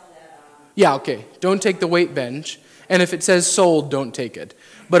 Yeah, okay. Don't take the weight bench. And if it says sold, don't take it.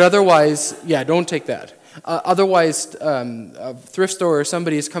 But otherwise, yeah, don't take that. Otherwise, a thrift store or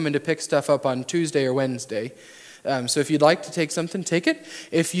somebody is coming to pick stuff up on Tuesday or Wednesday. So if you'd like to take something, take it.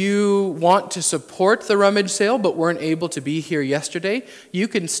 If you want to support the rummage sale but weren't able to be here yesterday, you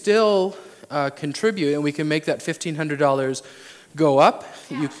can still contribute, and we can make that $1,500 go up.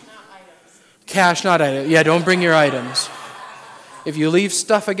 Cash, not items. Yeah, don't bring your items. If you leave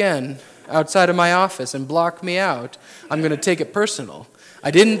stuff again outside of my office and block me out, I'm going to take it personal. I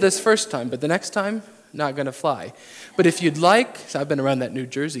didn't this first time, but the next time, not going to fly. But if you'd like, I've been around that New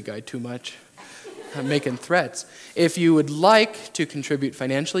Jersey guy too much. I'm making threats. If you would like to contribute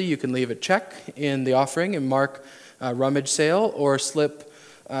financially, you can leave a check in the offering and mark rummage sale, or slip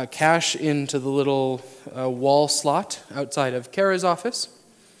cash into the little wall slot outside of Kara's office.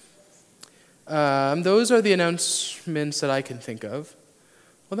 Those are the announcements that I can think of.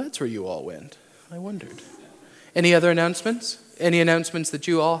 Well, that's where you all went. I wondered. Any other announcements? Any announcements that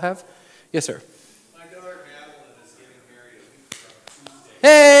you all have? Yes, sir. My daughter Madeline is getting married a week from Tuesday.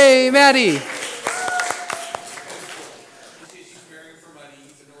 Hey, Maddie. She's marrying for money.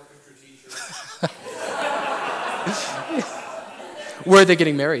 He's an orchestra teacher. Where are they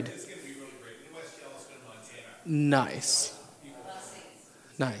getting married? It's going to be really great. In West Yellowstone, Montana. Nice.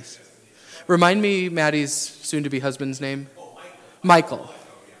 Nice. Remind me Maddie's soon-to-be husband's name. Oh, Michael.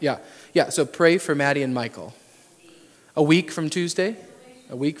 Yeah. Yeah, so pray for Maddie and Michael. A week from Tuesday?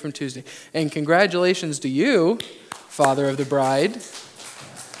 A week from Tuesday. And congratulations to you, father of the bride.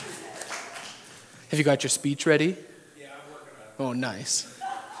 Have you got your speech ready? Yeah, I'm working on it. Oh, nice.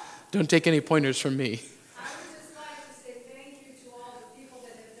 Don't take any pointers from me. I would just like to say thank you to all the people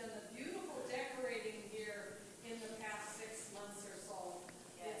that have done the beautiful decorating here in the past 6 months or so.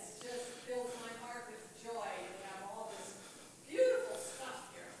 It's just fills my heart with joy to have all this beautiful stuff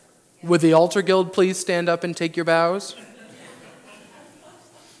here. Would the altar guild please stand up and take your bows? And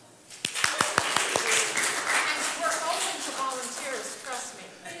we're open to volunteers, trust me.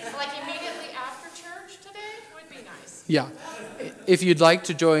 Like immediately after church today would be nice. Yeah. If you'd like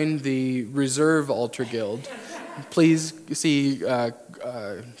to join the Reserve Altar Guild, please see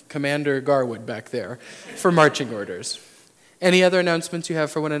Commander Garwood back there for marching orders. Any other announcements you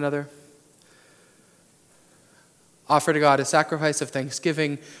have for one another? Offer to God a sacrifice of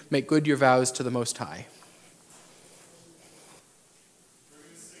thanksgiving. Make good your vows to the Most High.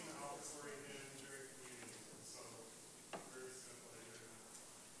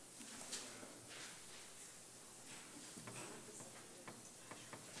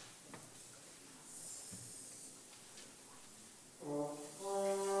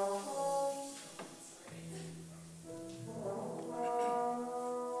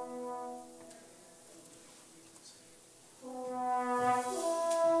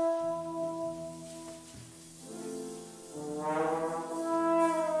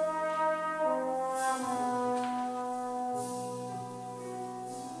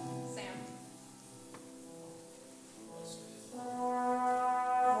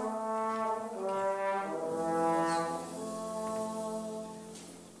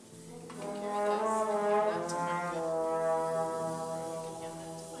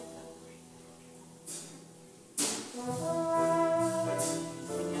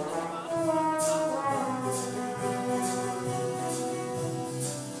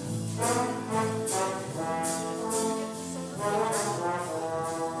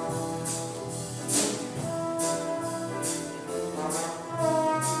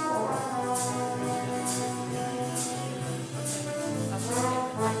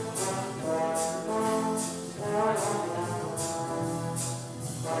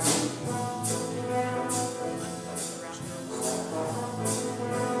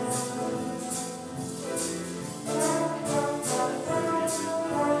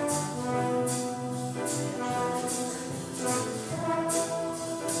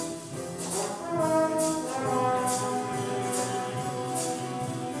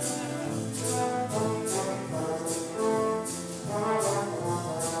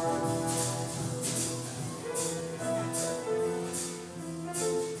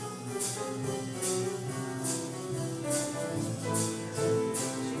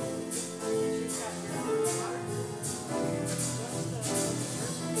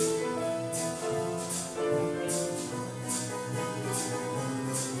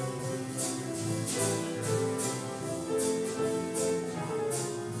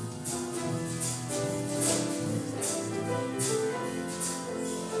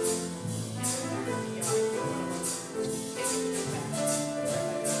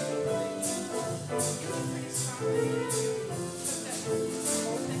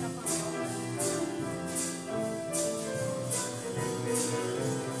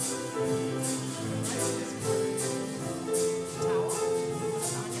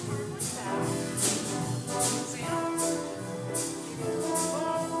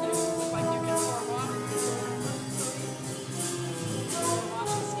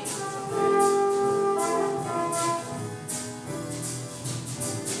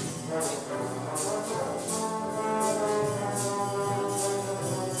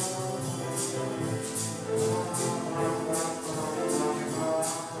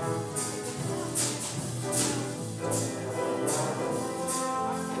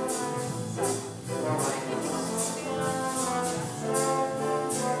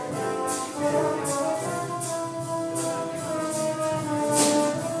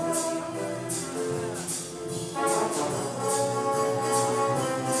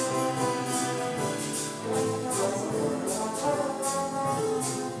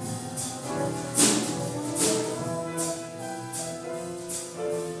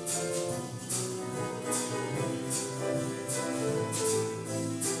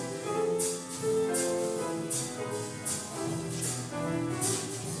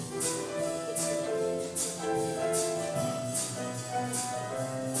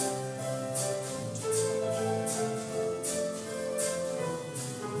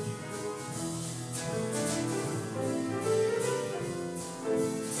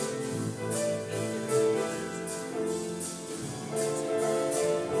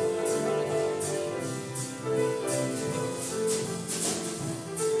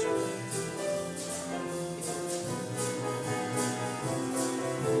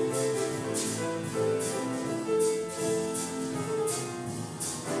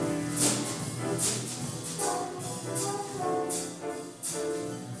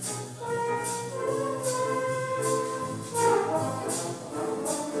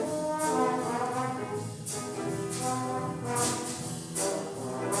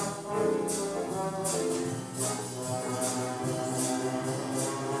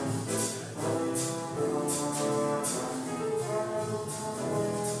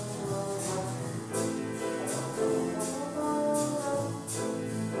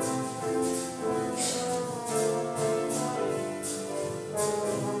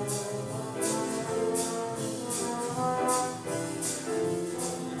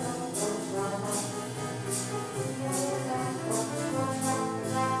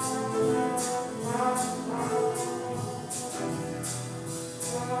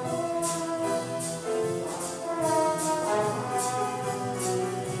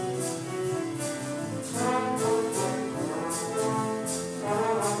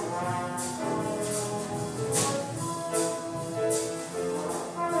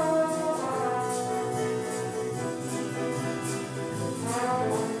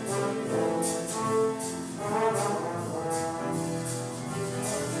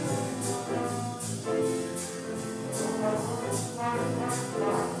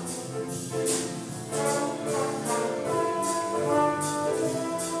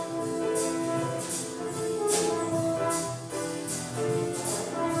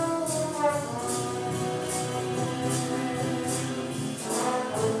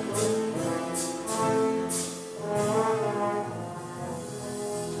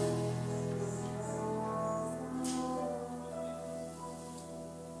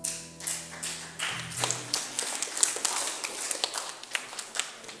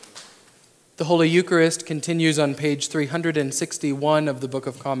 The Holy Eucharist continues on page 361 of the Book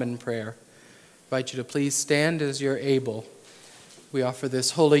of Common Prayer. I invite you to please stand as you're able. We offer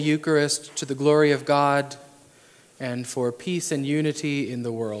this Holy Eucharist to the glory of God and for peace and unity in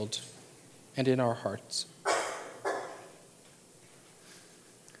the world and in our hearts.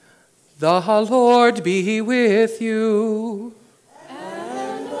 The Lord be with you.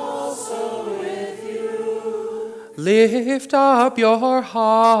 And also with you. Lift up your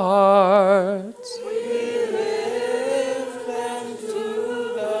hearts. We lift them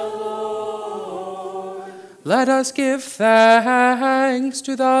to the Lord. Let us give thanks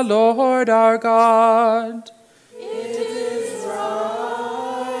to the Lord our God. It is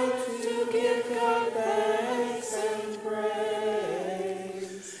right to give God thanks and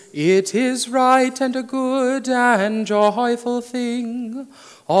praise. It is right and a good and joyful thing,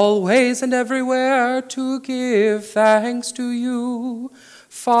 always and everywhere to give thanks to you,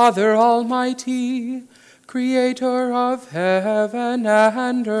 Father Almighty, Creator of heaven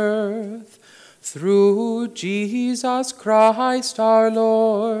and earth, through Jesus Christ our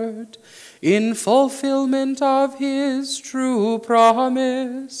Lord, in fulfillment of his true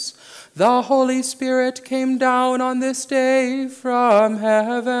promise. The Holy Spirit came down on this day from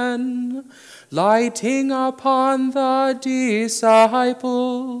heaven, lighting upon the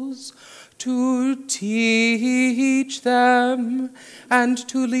disciples to teach them and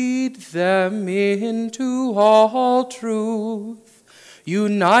to lead them into all truth,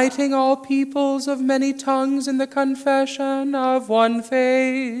 uniting all peoples of many tongues in the confession of one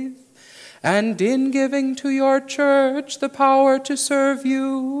faith, and in giving to your church the power to serve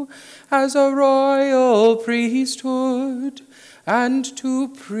you as a royal priesthood, and to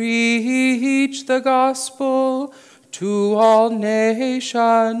preach the gospel to all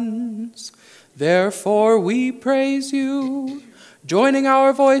nations. Therefore we praise you, joining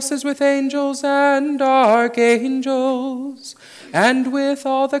our voices with angels and archangels, and with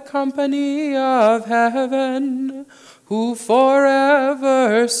all the company of heaven, who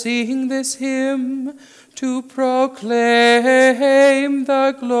forever sing this hymn to proclaim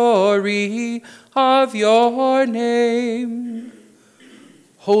the glory of your name.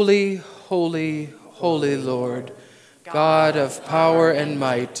 Holy, holy, holy Lord, God of power and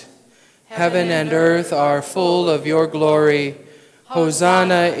might, heaven and earth are full of your glory.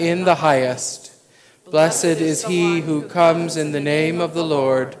 Hosanna in the highest. Blessed is he who comes in the name of the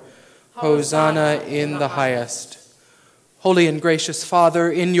Lord. Hosanna in the highest. Holy and gracious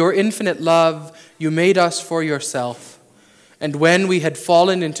Father, in your infinite love, you made us for yourself. And when we had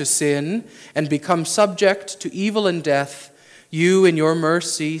fallen into sin and become subject to evil and death, you in your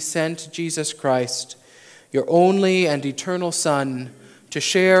mercy sent Jesus Christ, your only and eternal Son, to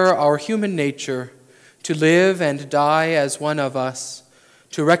share our human nature, to live and die as one of us,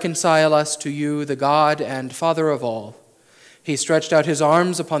 to reconcile us to you, the God and Father of all. He stretched out his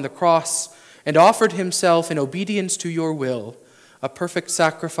arms upon the cross and offered himself in obedience to your will, a perfect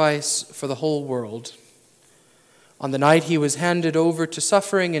sacrifice for the whole world. On the night he was handed over to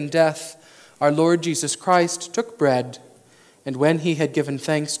suffering and death, our Lord Jesus Christ took bread, and when he had given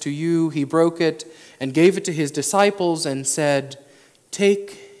thanks to you, he broke it and gave it to his disciples and said,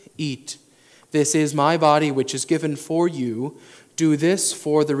 "Take, eat. This is my body which is given for you. Do this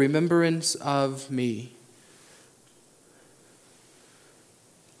for the remembrance of me."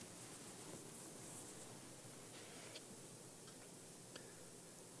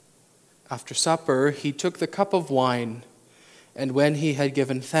 After supper, he took the cup of wine, and when he had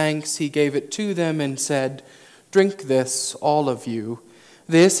given thanks, he gave it to them and said, "Drink this, all of you.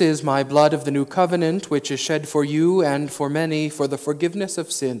 This is my blood of the new covenant, which is shed for you and for many for the forgiveness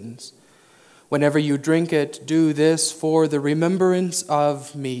of sins. Whenever you drink it, do this for the remembrance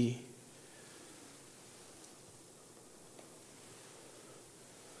of me."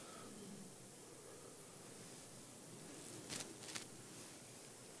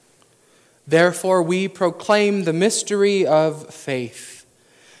 Therefore we proclaim the mystery of faith.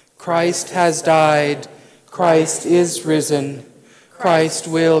 Christ has died, Christ is risen, Christ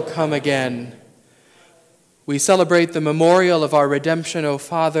will come again. We celebrate the memorial of our redemption, O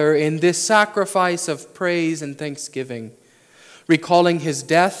Father, in this sacrifice of praise and thanksgiving. Recalling his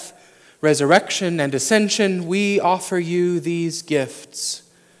death, resurrection, and ascension, we offer you these gifts.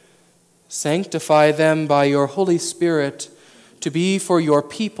 Sanctify them by your Holy Spirit, to be for your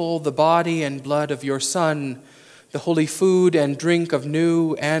people the body and blood of your Son, the holy food and drink of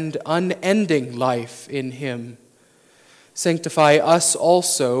new and unending life in him. Sanctify us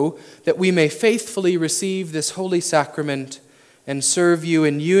also, that we may faithfully receive this holy sacrament and serve you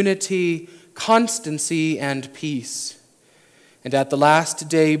in unity, constancy, and peace. And at the last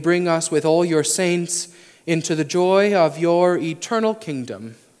day bring us with all your saints into the joy of your eternal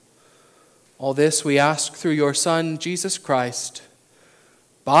kingdom. All this we ask through your Son, Jesus Christ.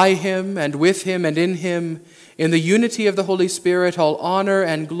 By him and with him and in him, in the unity of the Holy Spirit, all honor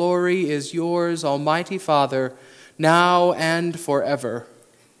and glory is yours, Almighty Father, now and forever.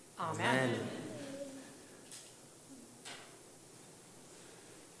 Amen.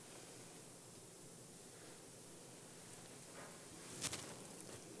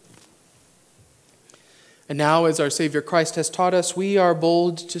 And now, as our Savior Christ has taught us, we are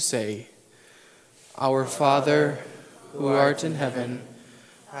bold to say, Our Father, who art in heaven,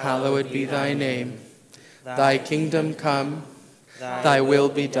 hallowed be thy name. Thy kingdom come, thy will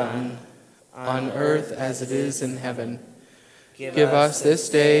be done, on earth as it is in heaven. Give us this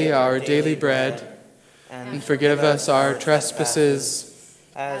day our daily bread, and forgive us our trespasses,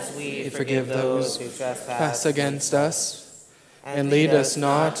 as we forgive those who trespass against us. And lead us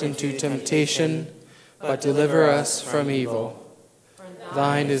not into temptation, but deliver us from evil.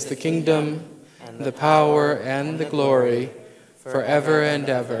 Thine is the kingdom, and the power, and the glory, forever and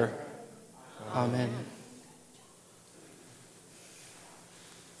ever. Amen.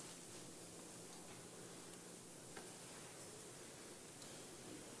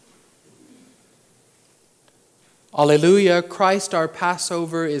 Alleluia, Christ our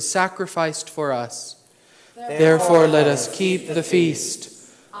Passover is sacrificed for us. Therefore let us keep the feast.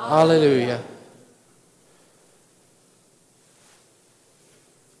 Alleluia.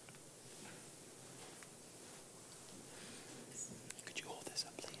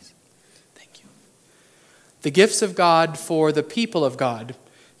 The gifts of God for the people of God.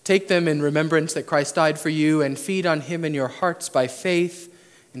 Take them in remembrance that Christ died for you, and feed on him in your hearts by faith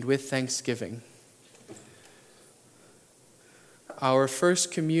and with thanksgiving. Our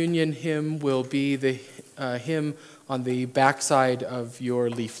first communion hymn will be the hymn on the backside of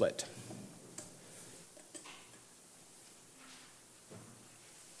your leaflet.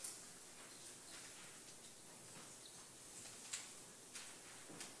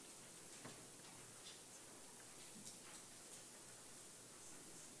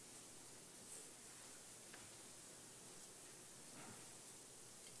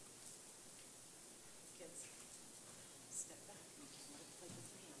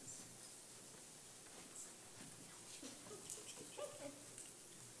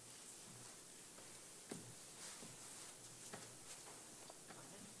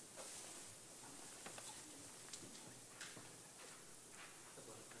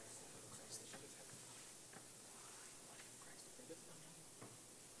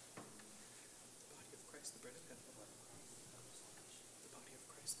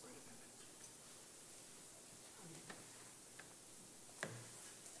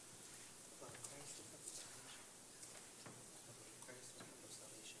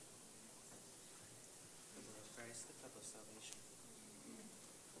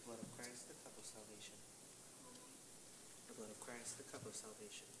 The cup of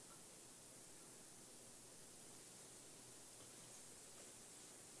salvation.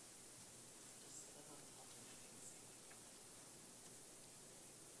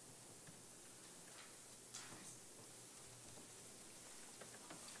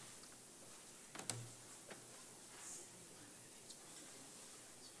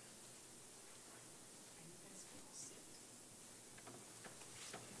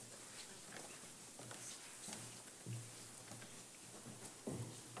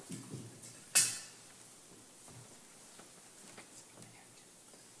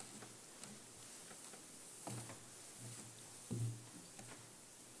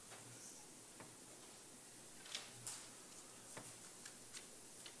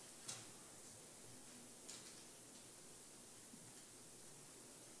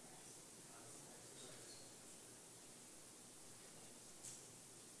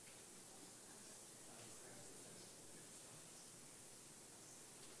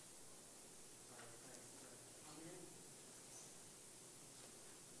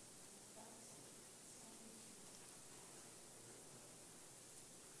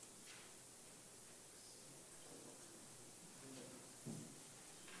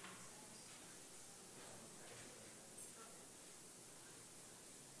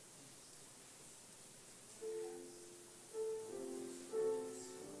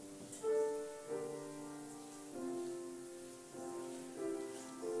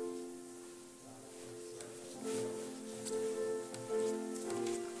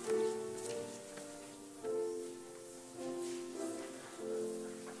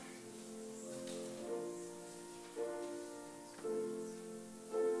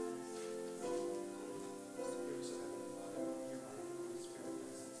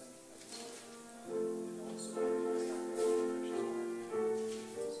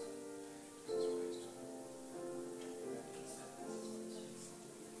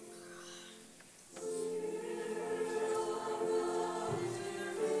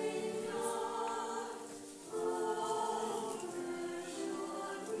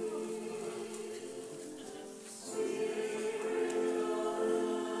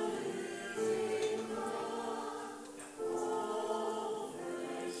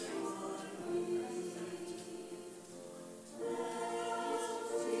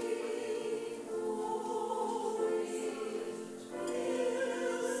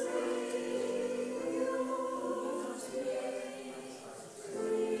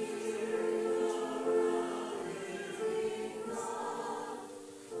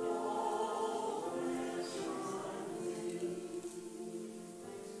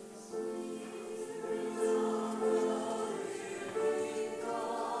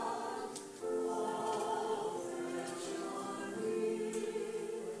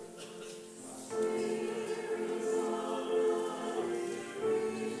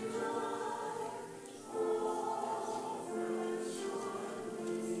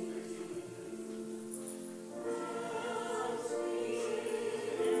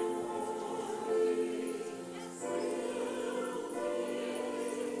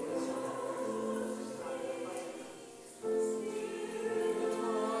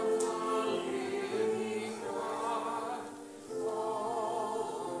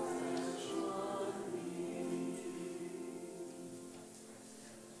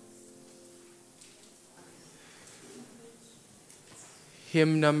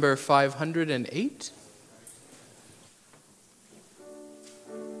 hymn number 508.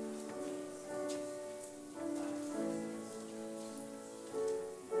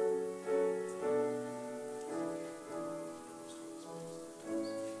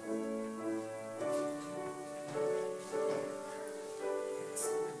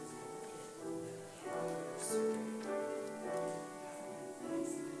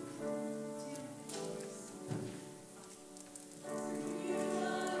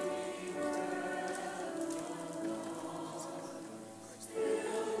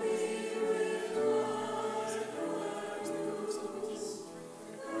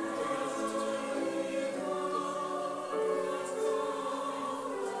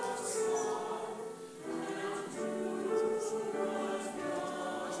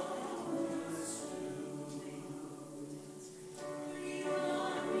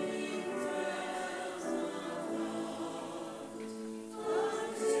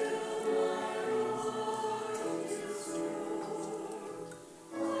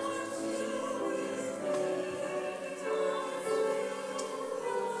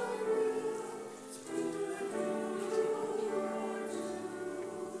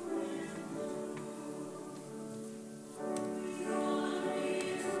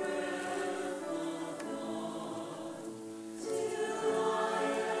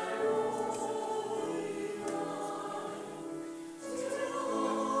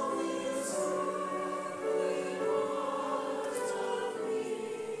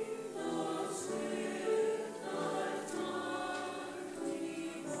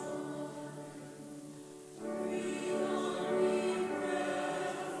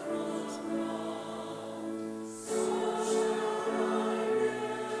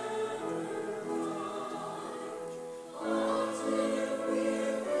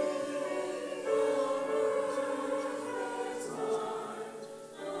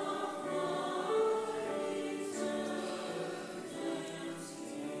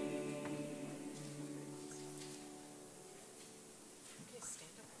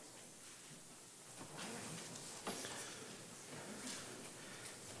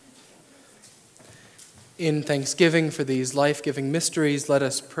 In thanksgiving for these life-giving mysteries, let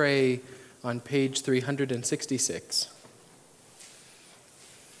us pray on page 366.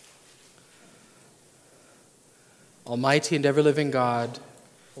 Almighty and ever-living God,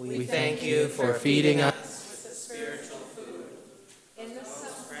 We thank you for feeding us with the spiritual food in the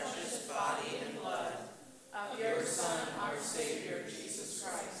most precious body and blood of your Son, our Savior, Jesus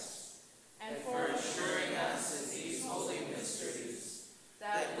Christ, and for assuring us in these holy mysteries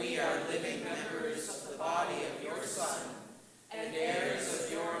that we are living members of the body of your Son and heirs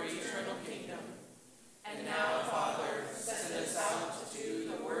of your eternal kingdom. And now, Father, send us out to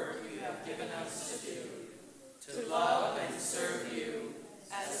do the work you have given us to do, to love and serve you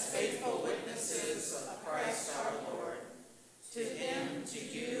as faithful witnesses of Christ our Lord. To him, to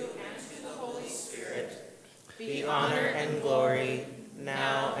you, and to the Holy Spirit, be honor and glory,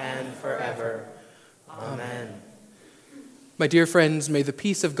 now and forever. Amen. My dear friends, may the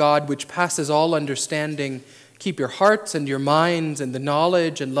peace of God, which passes all understanding, keep your hearts and your minds in the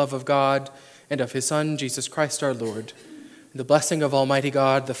knowledge and love of God and of his Son, Jesus Christ our Lord. And the blessing of Almighty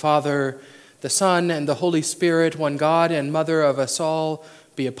God, the Father, the Son, and the Holy Spirit, one God and Mother of us all,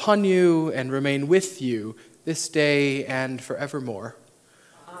 be upon you and remain with you this day and forevermore.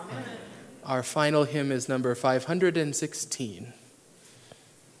 Amen. Our final hymn is number 516. Amen.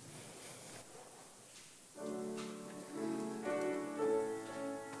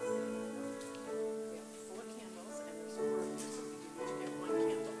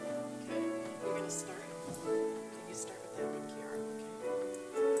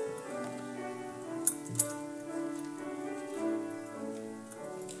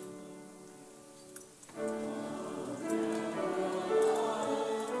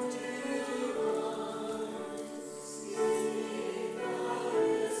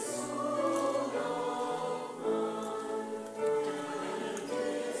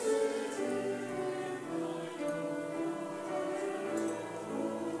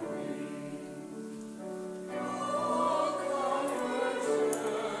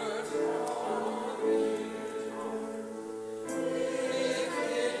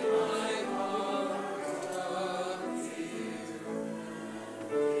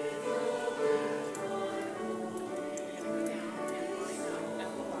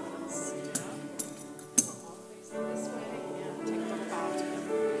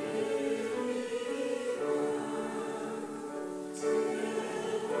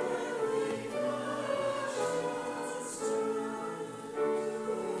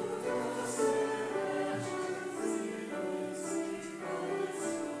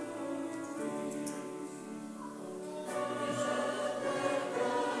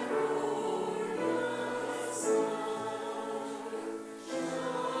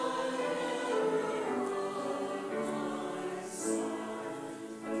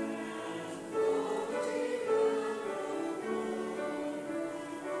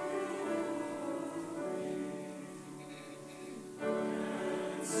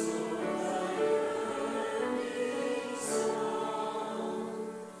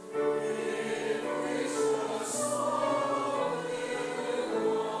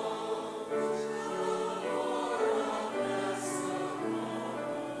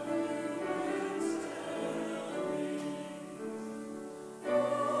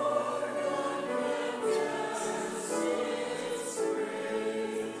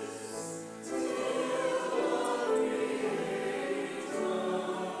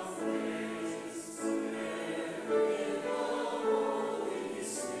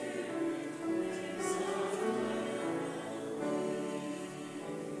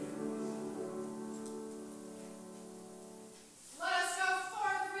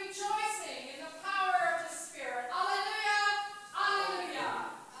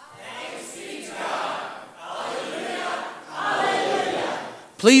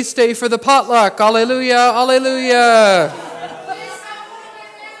 Please stay for the potluck. Alleluia, alleluia.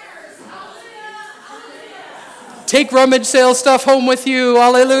 Take rummage sale stuff home with you.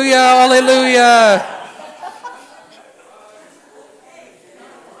 Alleluia, alleluia.